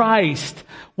Jesus Christ.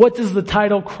 What does the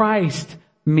title Christ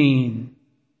mean?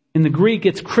 In the Greek,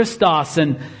 it's Christos,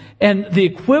 and the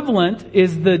equivalent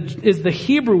is the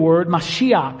Hebrew word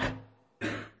Mashiach.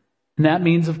 And that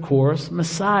means, of course,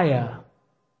 Messiah.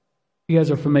 You guys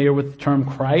are familiar with the term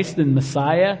Christ and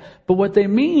Messiah, but what they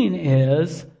mean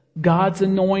is God's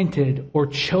anointed or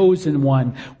chosen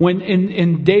one. When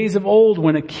in days of old,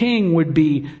 when a king would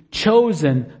be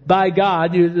chosen by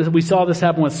God, we saw this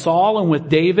happen with Saul and with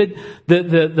David,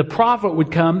 the prophet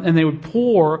would come and they would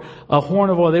pour a horn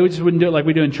of oil. They just wouldn't do it like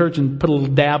we do in church and put a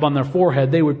little dab on their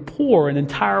forehead. They would pour an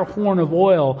entire horn of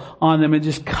oil on them and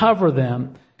just cover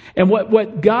them. And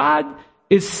what God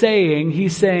is saying,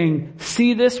 he's saying,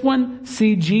 see this one?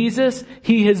 See Jesus?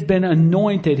 He has been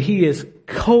anointed. He is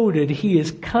coated. He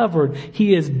is covered.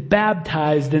 He is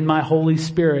baptized in my Holy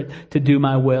Spirit to do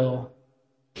my will.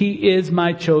 He is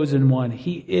my chosen one.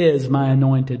 He is my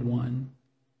anointed one.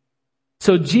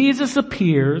 So Jesus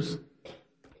appears.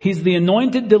 He's the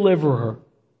anointed deliverer.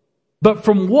 But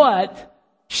from what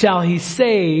shall he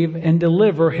save and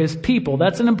deliver his people?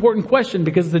 That's an important question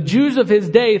because the Jews of his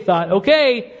day thought,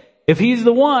 okay, if he's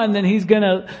the one, then he's going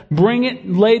to bring it,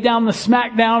 lay down the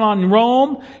smackdown on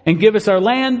Rome and give us our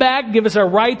land back, give us our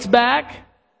rights back.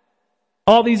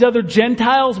 All these other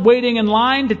Gentiles waiting in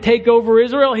line to take over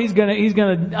Israel, he's going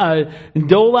to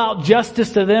dole out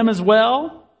justice to them as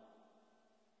well.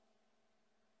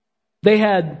 They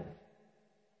had,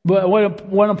 what I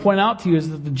want to point out to you is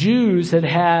that the Jews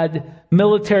had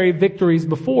military victories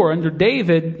before. Under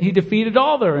David, he defeated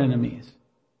all their enemies.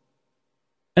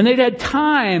 And they'd had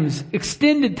times,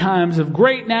 extended times of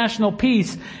great national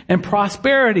peace and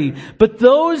prosperity. But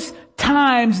those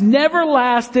times never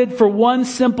lasted for one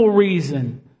simple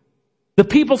reason. The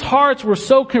people's hearts were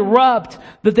so corrupt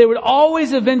that they would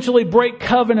always eventually break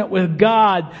covenant with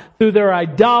God through their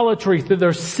idolatry, through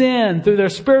their sin, through their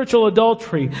spiritual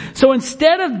adultery. So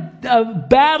instead of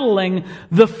battling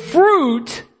the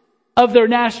fruit of their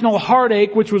national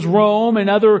heartache, which was Rome and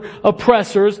other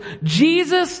oppressors,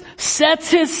 Jesus sets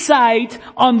his sight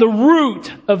on the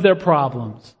root of their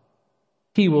problems.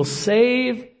 He will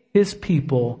save his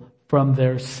people from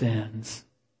their sins.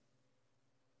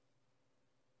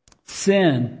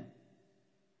 Sin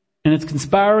and its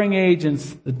conspiring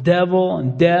agents, the devil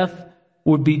and death,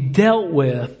 would be dealt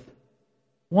with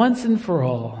once and for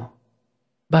all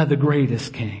by the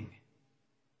greatest king,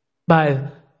 by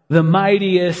the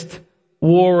mightiest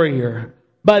warrior,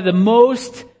 by the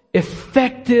most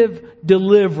effective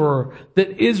deliverer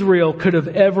that Israel could have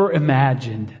ever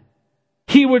imagined.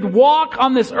 He would walk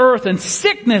on this earth and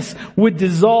sickness would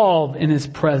dissolve in his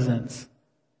presence.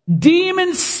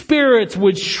 Demon spirits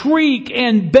would shriek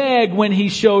and beg when he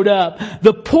showed up.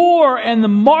 The poor and the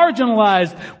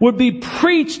marginalized would be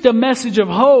preached a message of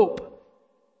hope.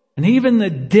 And even the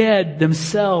dead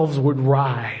themselves would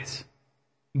rise.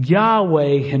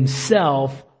 Yahweh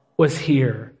himself was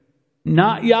here.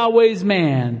 Not Yahweh's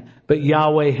man, but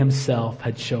Yahweh himself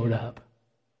had showed up.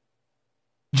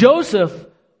 Joseph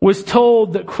was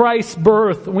told that Christ's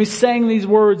birth, and we sang these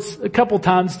words a couple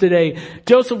times today,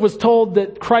 Joseph was told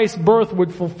that Christ's birth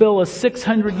would fulfill a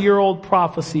 600-year-old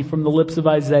prophecy from the lips of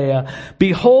Isaiah.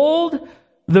 Behold,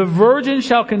 the virgin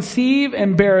shall conceive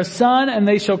and bear a son, and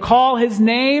they shall call his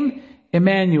name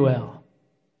Emmanuel.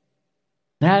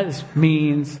 That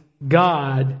means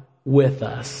God with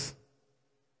us.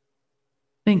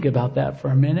 Think about that for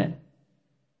a minute.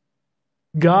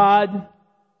 God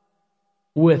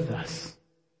with us.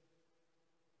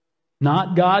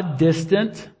 Not God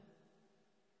distant.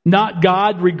 Not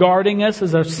God regarding us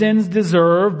as our sins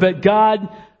deserve, but God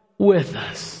with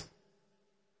us.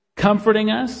 Comforting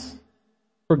us,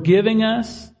 forgiving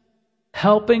us,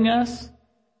 helping us,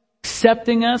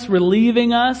 accepting us,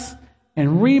 relieving us,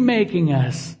 and remaking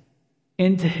us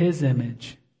into His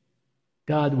image.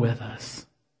 God with us.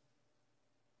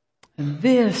 And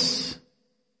this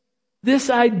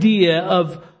idea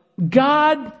of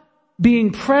God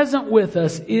being present with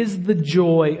us is the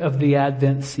joy of the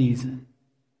Advent season.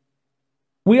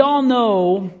 We all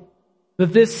know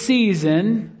that this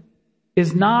season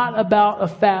is not about a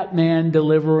fat man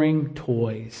delivering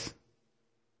toys,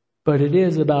 but it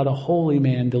is about a holy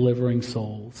man delivering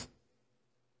souls.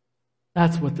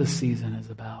 That's what this season is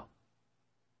about.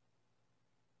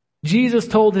 Jesus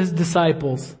told His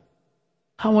disciples,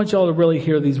 I want y'all to really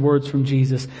hear these words from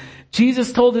Jesus.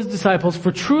 Jesus told His disciples,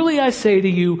 "For truly I say to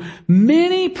you,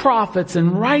 many prophets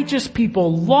and righteous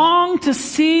people long to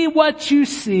see what you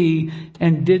see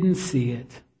and didn't see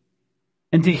it,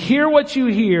 and to hear what you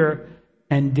hear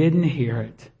and didn't hear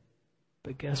it.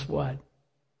 But guess what?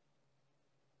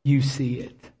 You see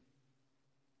it.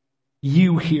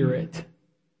 You hear it.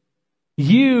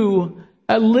 You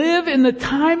live in the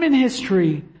time in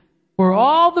history where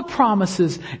all the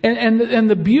promises and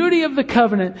the beauty of the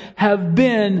covenant have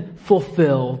been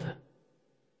fulfilled.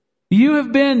 You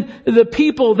have been the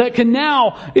people that can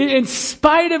now, in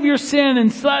spite of your sin, in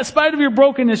spite of your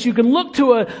brokenness, you can look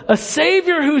to a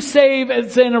Savior who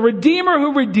saves and a Redeemer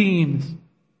who redeems.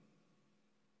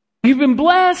 You've been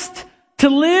blessed to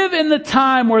live in the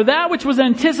time where that which was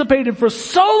anticipated for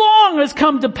so long has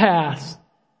come to pass.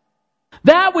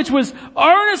 That which was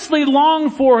earnestly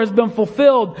longed for has been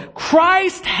fulfilled.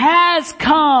 Christ has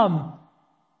come.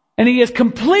 And He has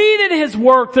completed His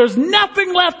work. There's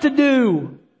nothing left to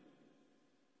do.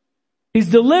 He's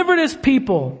delivered His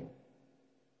people.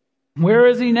 Where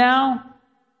is He now?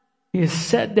 He is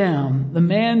set down, the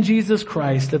man Jesus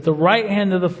Christ, at the right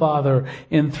hand of the Father,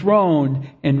 enthroned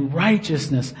in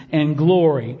righteousness and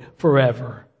glory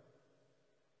forever.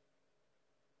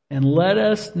 And let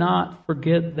us not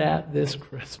forget that this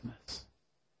Christmas.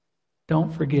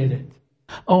 Don't forget it.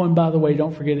 Oh, and by the way,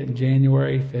 don't forget it in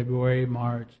January, February,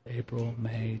 March, April,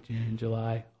 May, June,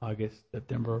 July, August,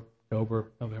 September, October,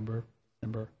 November,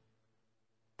 December.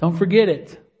 Don't forget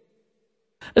it.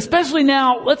 Especially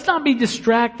now, let's not be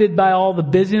distracted by all the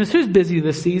busyness. Who's busy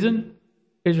this season?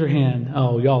 Raise your hand.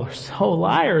 Oh, y'all are so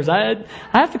liars. I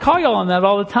have to call y'all on that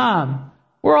all the time.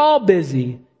 We're all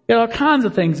busy. Got all kinds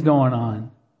of things going on.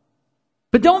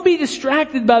 But don't be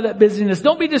distracted by that busyness.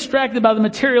 Don't be distracted by the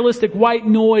materialistic white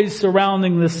noise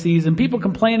surrounding this season. People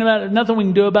complain about it. Nothing we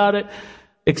can do about it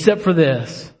except for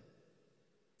this.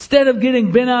 Instead of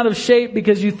getting bent out of shape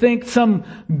because you think some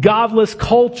godless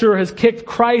culture has kicked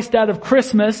Christ out of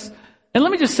Christmas, and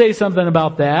let me just say something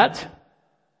about that.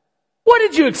 What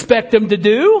did you expect Him to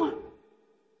do?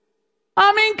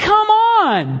 I mean, come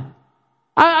on.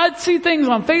 I'd see things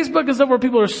on Facebook and stuff where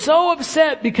people are so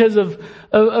upset because of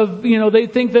they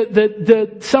think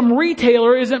that some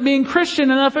retailer isn't being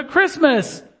Christian enough at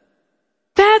Christmas.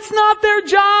 That's not their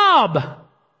job.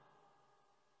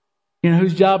 You know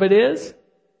whose job it is?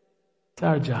 It's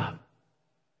our job.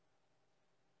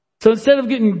 So instead of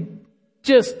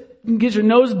get your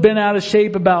nose bent out of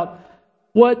shape about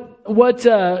what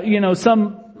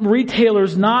some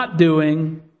retailer's not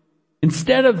doing,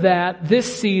 instead of that,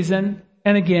 this season,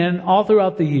 and again, all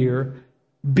throughout the year,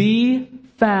 be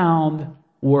found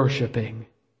worshiping.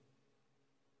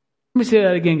 Let me say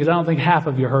that again because I don't think half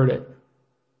of you heard it.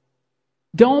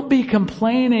 Don't be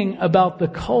complaining about the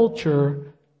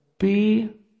culture. Be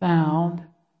found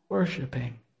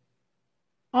worshiping.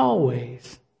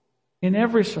 Always. In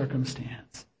every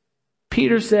circumstance.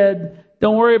 Peter said,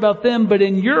 don't worry about them, but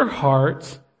in your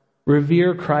hearts,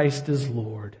 revere Christ as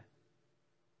Lord.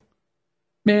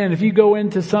 Man, if you go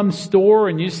into some store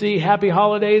and you see happy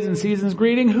holidays and season's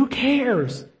greeting, who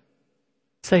cares?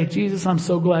 Say, Jesus, I'm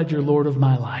so glad you're Lord of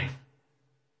my life.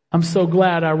 I'm so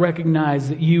glad I recognize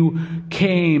that you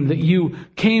came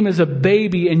as a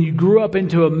baby and you grew up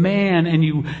into a man and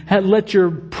you had let your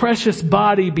precious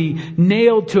body be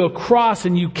nailed to a cross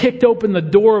and you kicked open the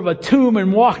door of a tomb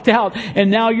and walked out and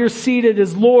now you're seated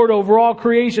as Lord over all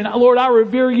creation. Lord, I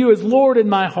revere you as Lord in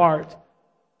my heart.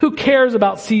 Who cares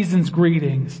about season's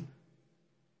greetings?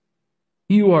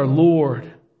 You are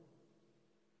Lord.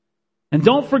 And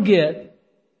don't forget,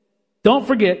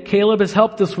 Caleb has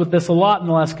helped us with this a lot in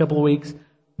the last couple of weeks.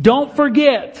 Don't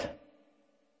forget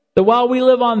that while we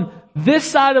live on this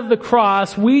side of the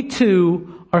cross, we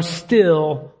too are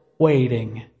still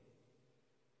waiting.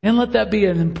 And let that be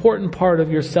an important part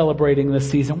of your celebrating this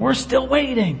season. We're still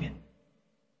waiting.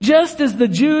 Just as the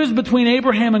Jews between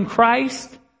Abraham and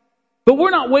Christ. But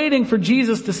we're not waiting for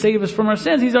Jesus to save us from our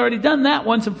sins. He's already done that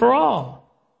once and for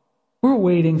all. We're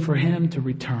waiting for him to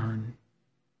return.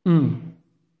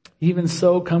 Even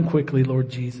so, come quickly, Lord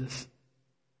Jesus.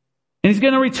 And he's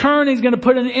going to return. He's going to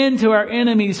put an end to our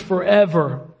enemies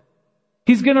forever.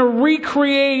 He's going to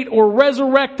recreate or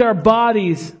resurrect our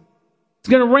bodies. He's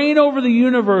going to reign over the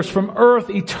universe from earth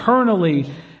eternally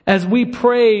as we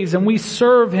praise and we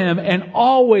serve him and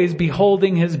always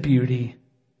beholding his beauty.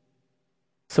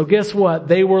 So guess what?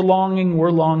 They were longing,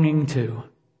 we're longing too.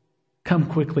 Come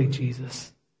quickly,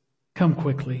 Jesus. Come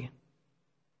quickly.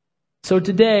 So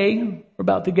today, we're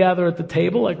about to gather at the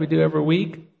table like we do every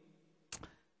week.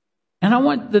 And I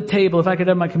want the table, if I could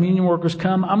have my communion workers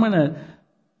come, I'm going to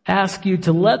ask you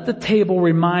to let the table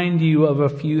remind you of a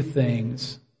few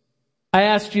things. I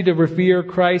asked you to revere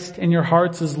Christ in your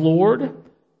hearts as Lord.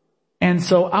 And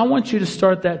so I want you to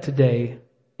start that today.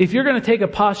 If you're going to take a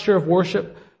posture of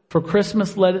worship for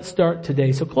Christmas, let it start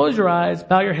today. So close your eyes,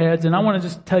 bow your heads, and I want to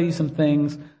just tell you some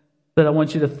things that I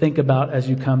want you to think about as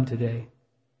you come today.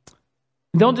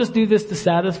 Don't just do this to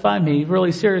satisfy me.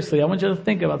 Really seriously, I want you to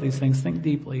think about these things. Think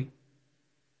deeply.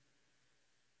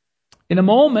 In a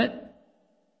moment,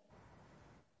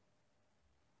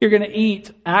 you're going to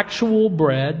eat actual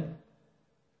bread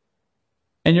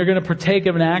and you're going to partake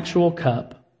of an actual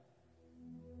cup.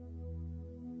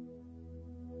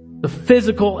 The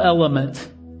physical element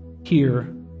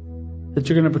here that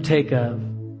you're going to partake of.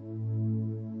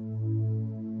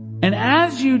 And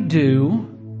as you do,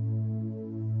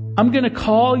 I'm going to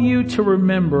call you to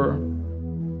remember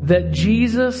that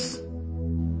Jesus,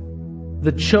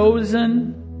 the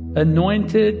chosen,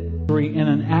 anointed, in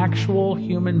an actual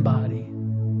human body,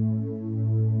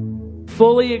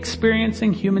 fully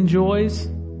experiencing human joys,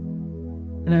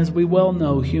 and as we well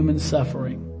know, human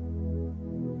suffering.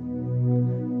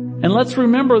 And let's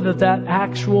remember that that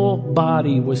actual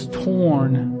body was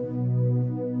torn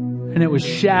and it was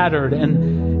shattered,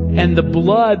 and the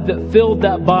blood that filled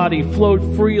that body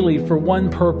flowed freely for one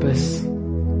purpose: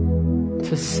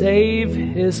 to save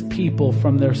his people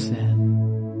from their sin.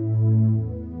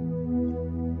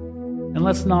 And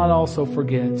let's not also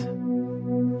forget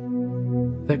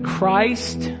that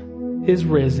Christ is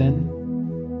risen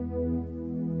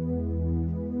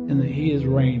and that he is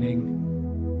reigning.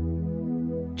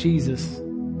 Jesus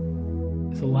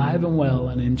is alive and well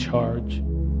and in charge.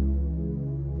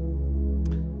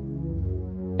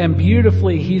 And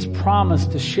beautifully, he's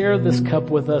promised to share this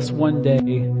cup with us one day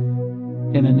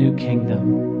in a new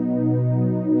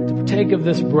kingdom. To partake of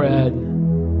this bread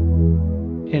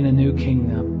in a new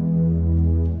kingdom.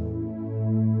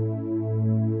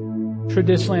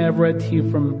 Traditionally, I've read to you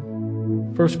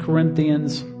from 1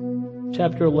 Corinthians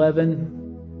chapter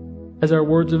 11 as our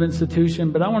words of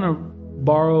institution, but I want to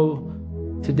borrow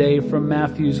today from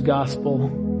Matthew's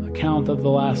gospel account of the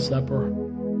Last Supper.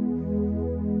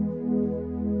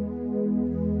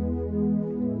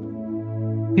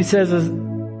 He says,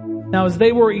 as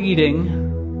they were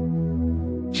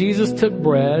eating, Jesus took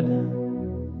bread,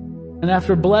 and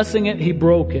after blessing it, he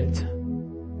broke it.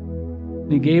 And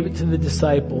he gave it to the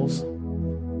disciples.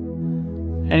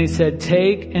 And he said,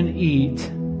 "Take and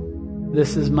eat.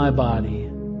 This is my body."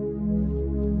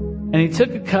 And he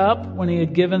took a cup when he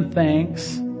had given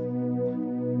thanks,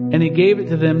 and he gave it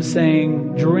to them,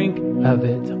 saying, "Drink of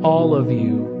it, all of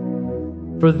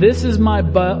you. For this is my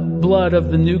blood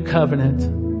of the new covenant,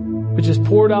 which is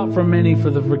poured out for many for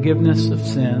the forgiveness of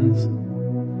sins.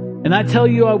 And I tell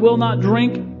you, I will not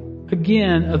drink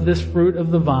again of this fruit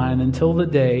of the vine until the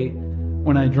day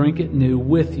when I drink it new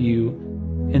with you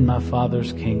in my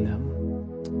Father's kingdom."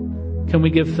 Can we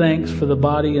give thanks for the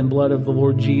body and blood of the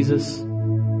Lord Jesus?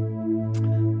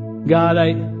 God,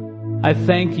 I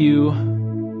thank you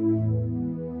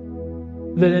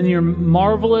that in your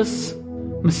marvelous,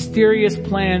 mysterious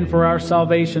plan for our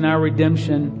salvation, our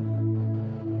redemption,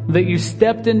 that you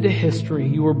stepped into history.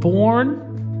 You were born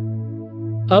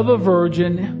of a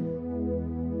virgin,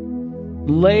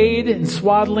 laid in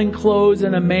swaddling clothes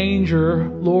in a manger,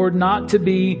 Lord, not to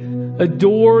be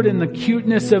adored in the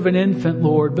cuteness of an infant,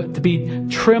 Lord, but to be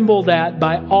trembled at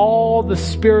by all the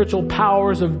spiritual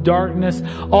powers of darkness,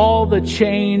 all the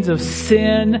chains of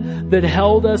sin that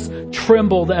held us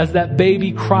trembled as that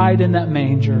baby cried in that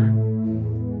manger.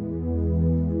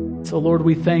 So, Lord,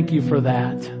 we thank you for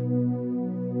that.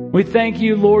 We thank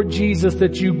you, Lord Jesus,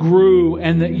 that you grew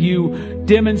and that you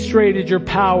demonstrated your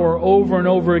power over and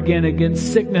over again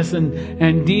against sickness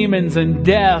and demons and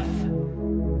death.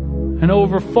 And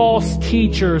over false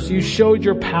teachers, you showed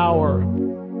your power.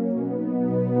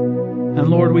 And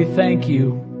Lord, we thank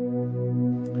you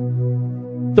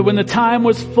that when the time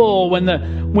was full, when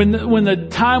the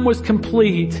time was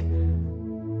complete,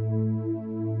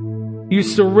 You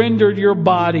surrendered your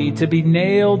body to be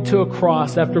nailed to a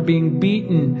cross after being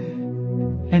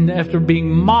beaten and after being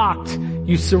mocked.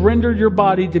 You surrendered your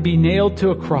body to be nailed to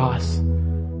a cross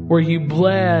where you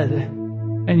bled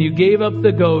and you gave up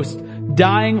the ghost,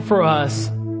 dying for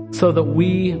us so that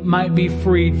we might be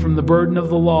freed from the burden of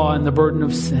the law and the burden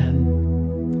of sin.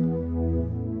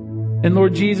 And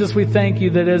Lord Jesus, we thank you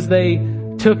that as they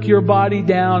took your body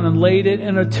down and laid it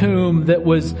in a tomb that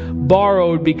was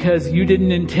borrowed because you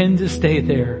didn't intend to stay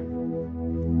there.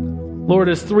 Lord,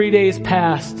 as 3 days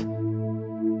passed,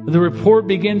 the report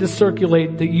began to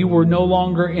circulate that you were no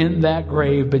longer in that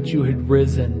grave, but you had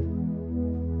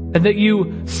risen. And that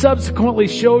you subsequently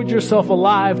showed yourself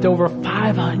alive to over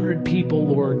 500 people,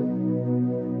 Lord.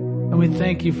 And we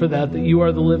thank you for that you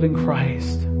are the living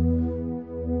Christ.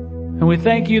 And we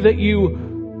thank you that you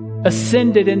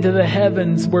ascended into the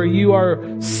heavens where you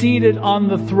are seated on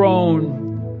the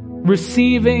throne,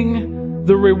 receiving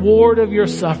the reward of your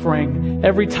suffering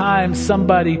every time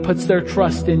somebody puts their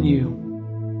trust in you.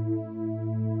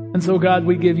 And so, God,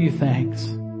 we give you thanks.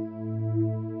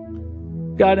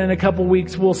 God, in a couple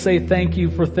weeks, we'll say thank you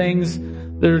for things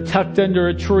that are tucked under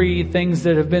a tree, things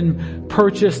that have been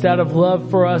purchased out of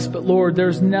love for us. But Lord,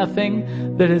 there's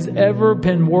nothing that has ever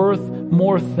been worth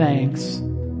more thanks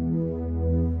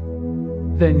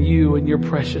than you and your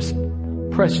precious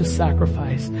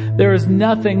sacrifice. There is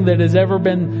nothing that has ever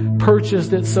been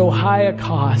purchased at so high a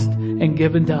cost and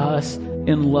given to us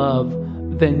in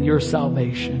love than your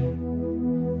salvation.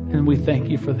 And we thank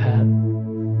you for that.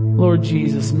 Lord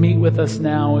Jesus, meet with us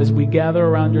now as we gather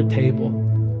around your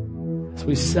table, as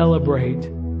we celebrate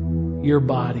your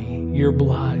body, your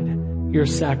blood, your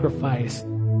sacrifice,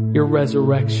 your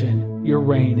resurrection, your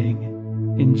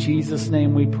reigning. In Jesus'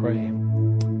 name we pray.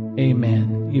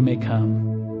 Amen. You may come.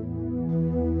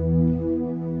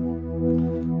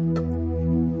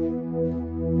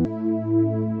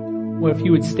 Well, if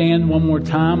you would stand one more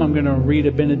time, I'm going to read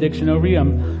a benediction over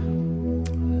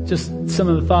you. Just some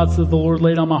of the thoughts that the Lord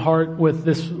laid on my heart with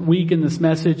this week and this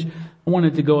message. I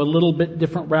wanted to go a little bit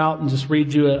different route and just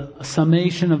read you a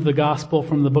summation of the gospel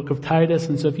from the book of Titus.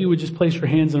 And so if you would just place your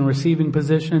hands in a receiving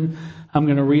position, I'm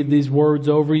going to read these words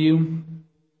over you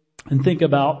and think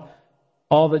about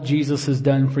all that Jesus has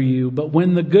done for you. But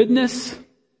when the goodness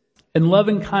and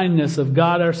loving kindness of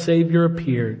God our Savior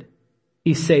appeared,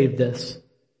 He saved us,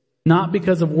 not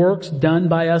because of works done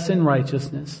by us in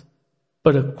righteousness,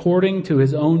 but according to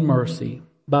His own mercy,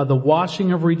 by the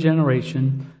washing of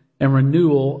regeneration and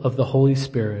renewal of the Holy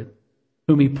Spirit,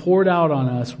 whom He poured out on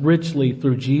us richly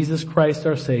through Jesus Christ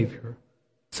our Savior,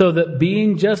 so that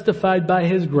being justified by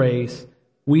His grace,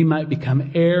 we might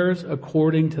become heirs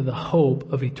according to the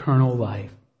hope of eternal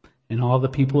life. And all the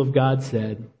people of God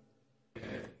said,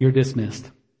 you're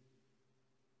dismissed.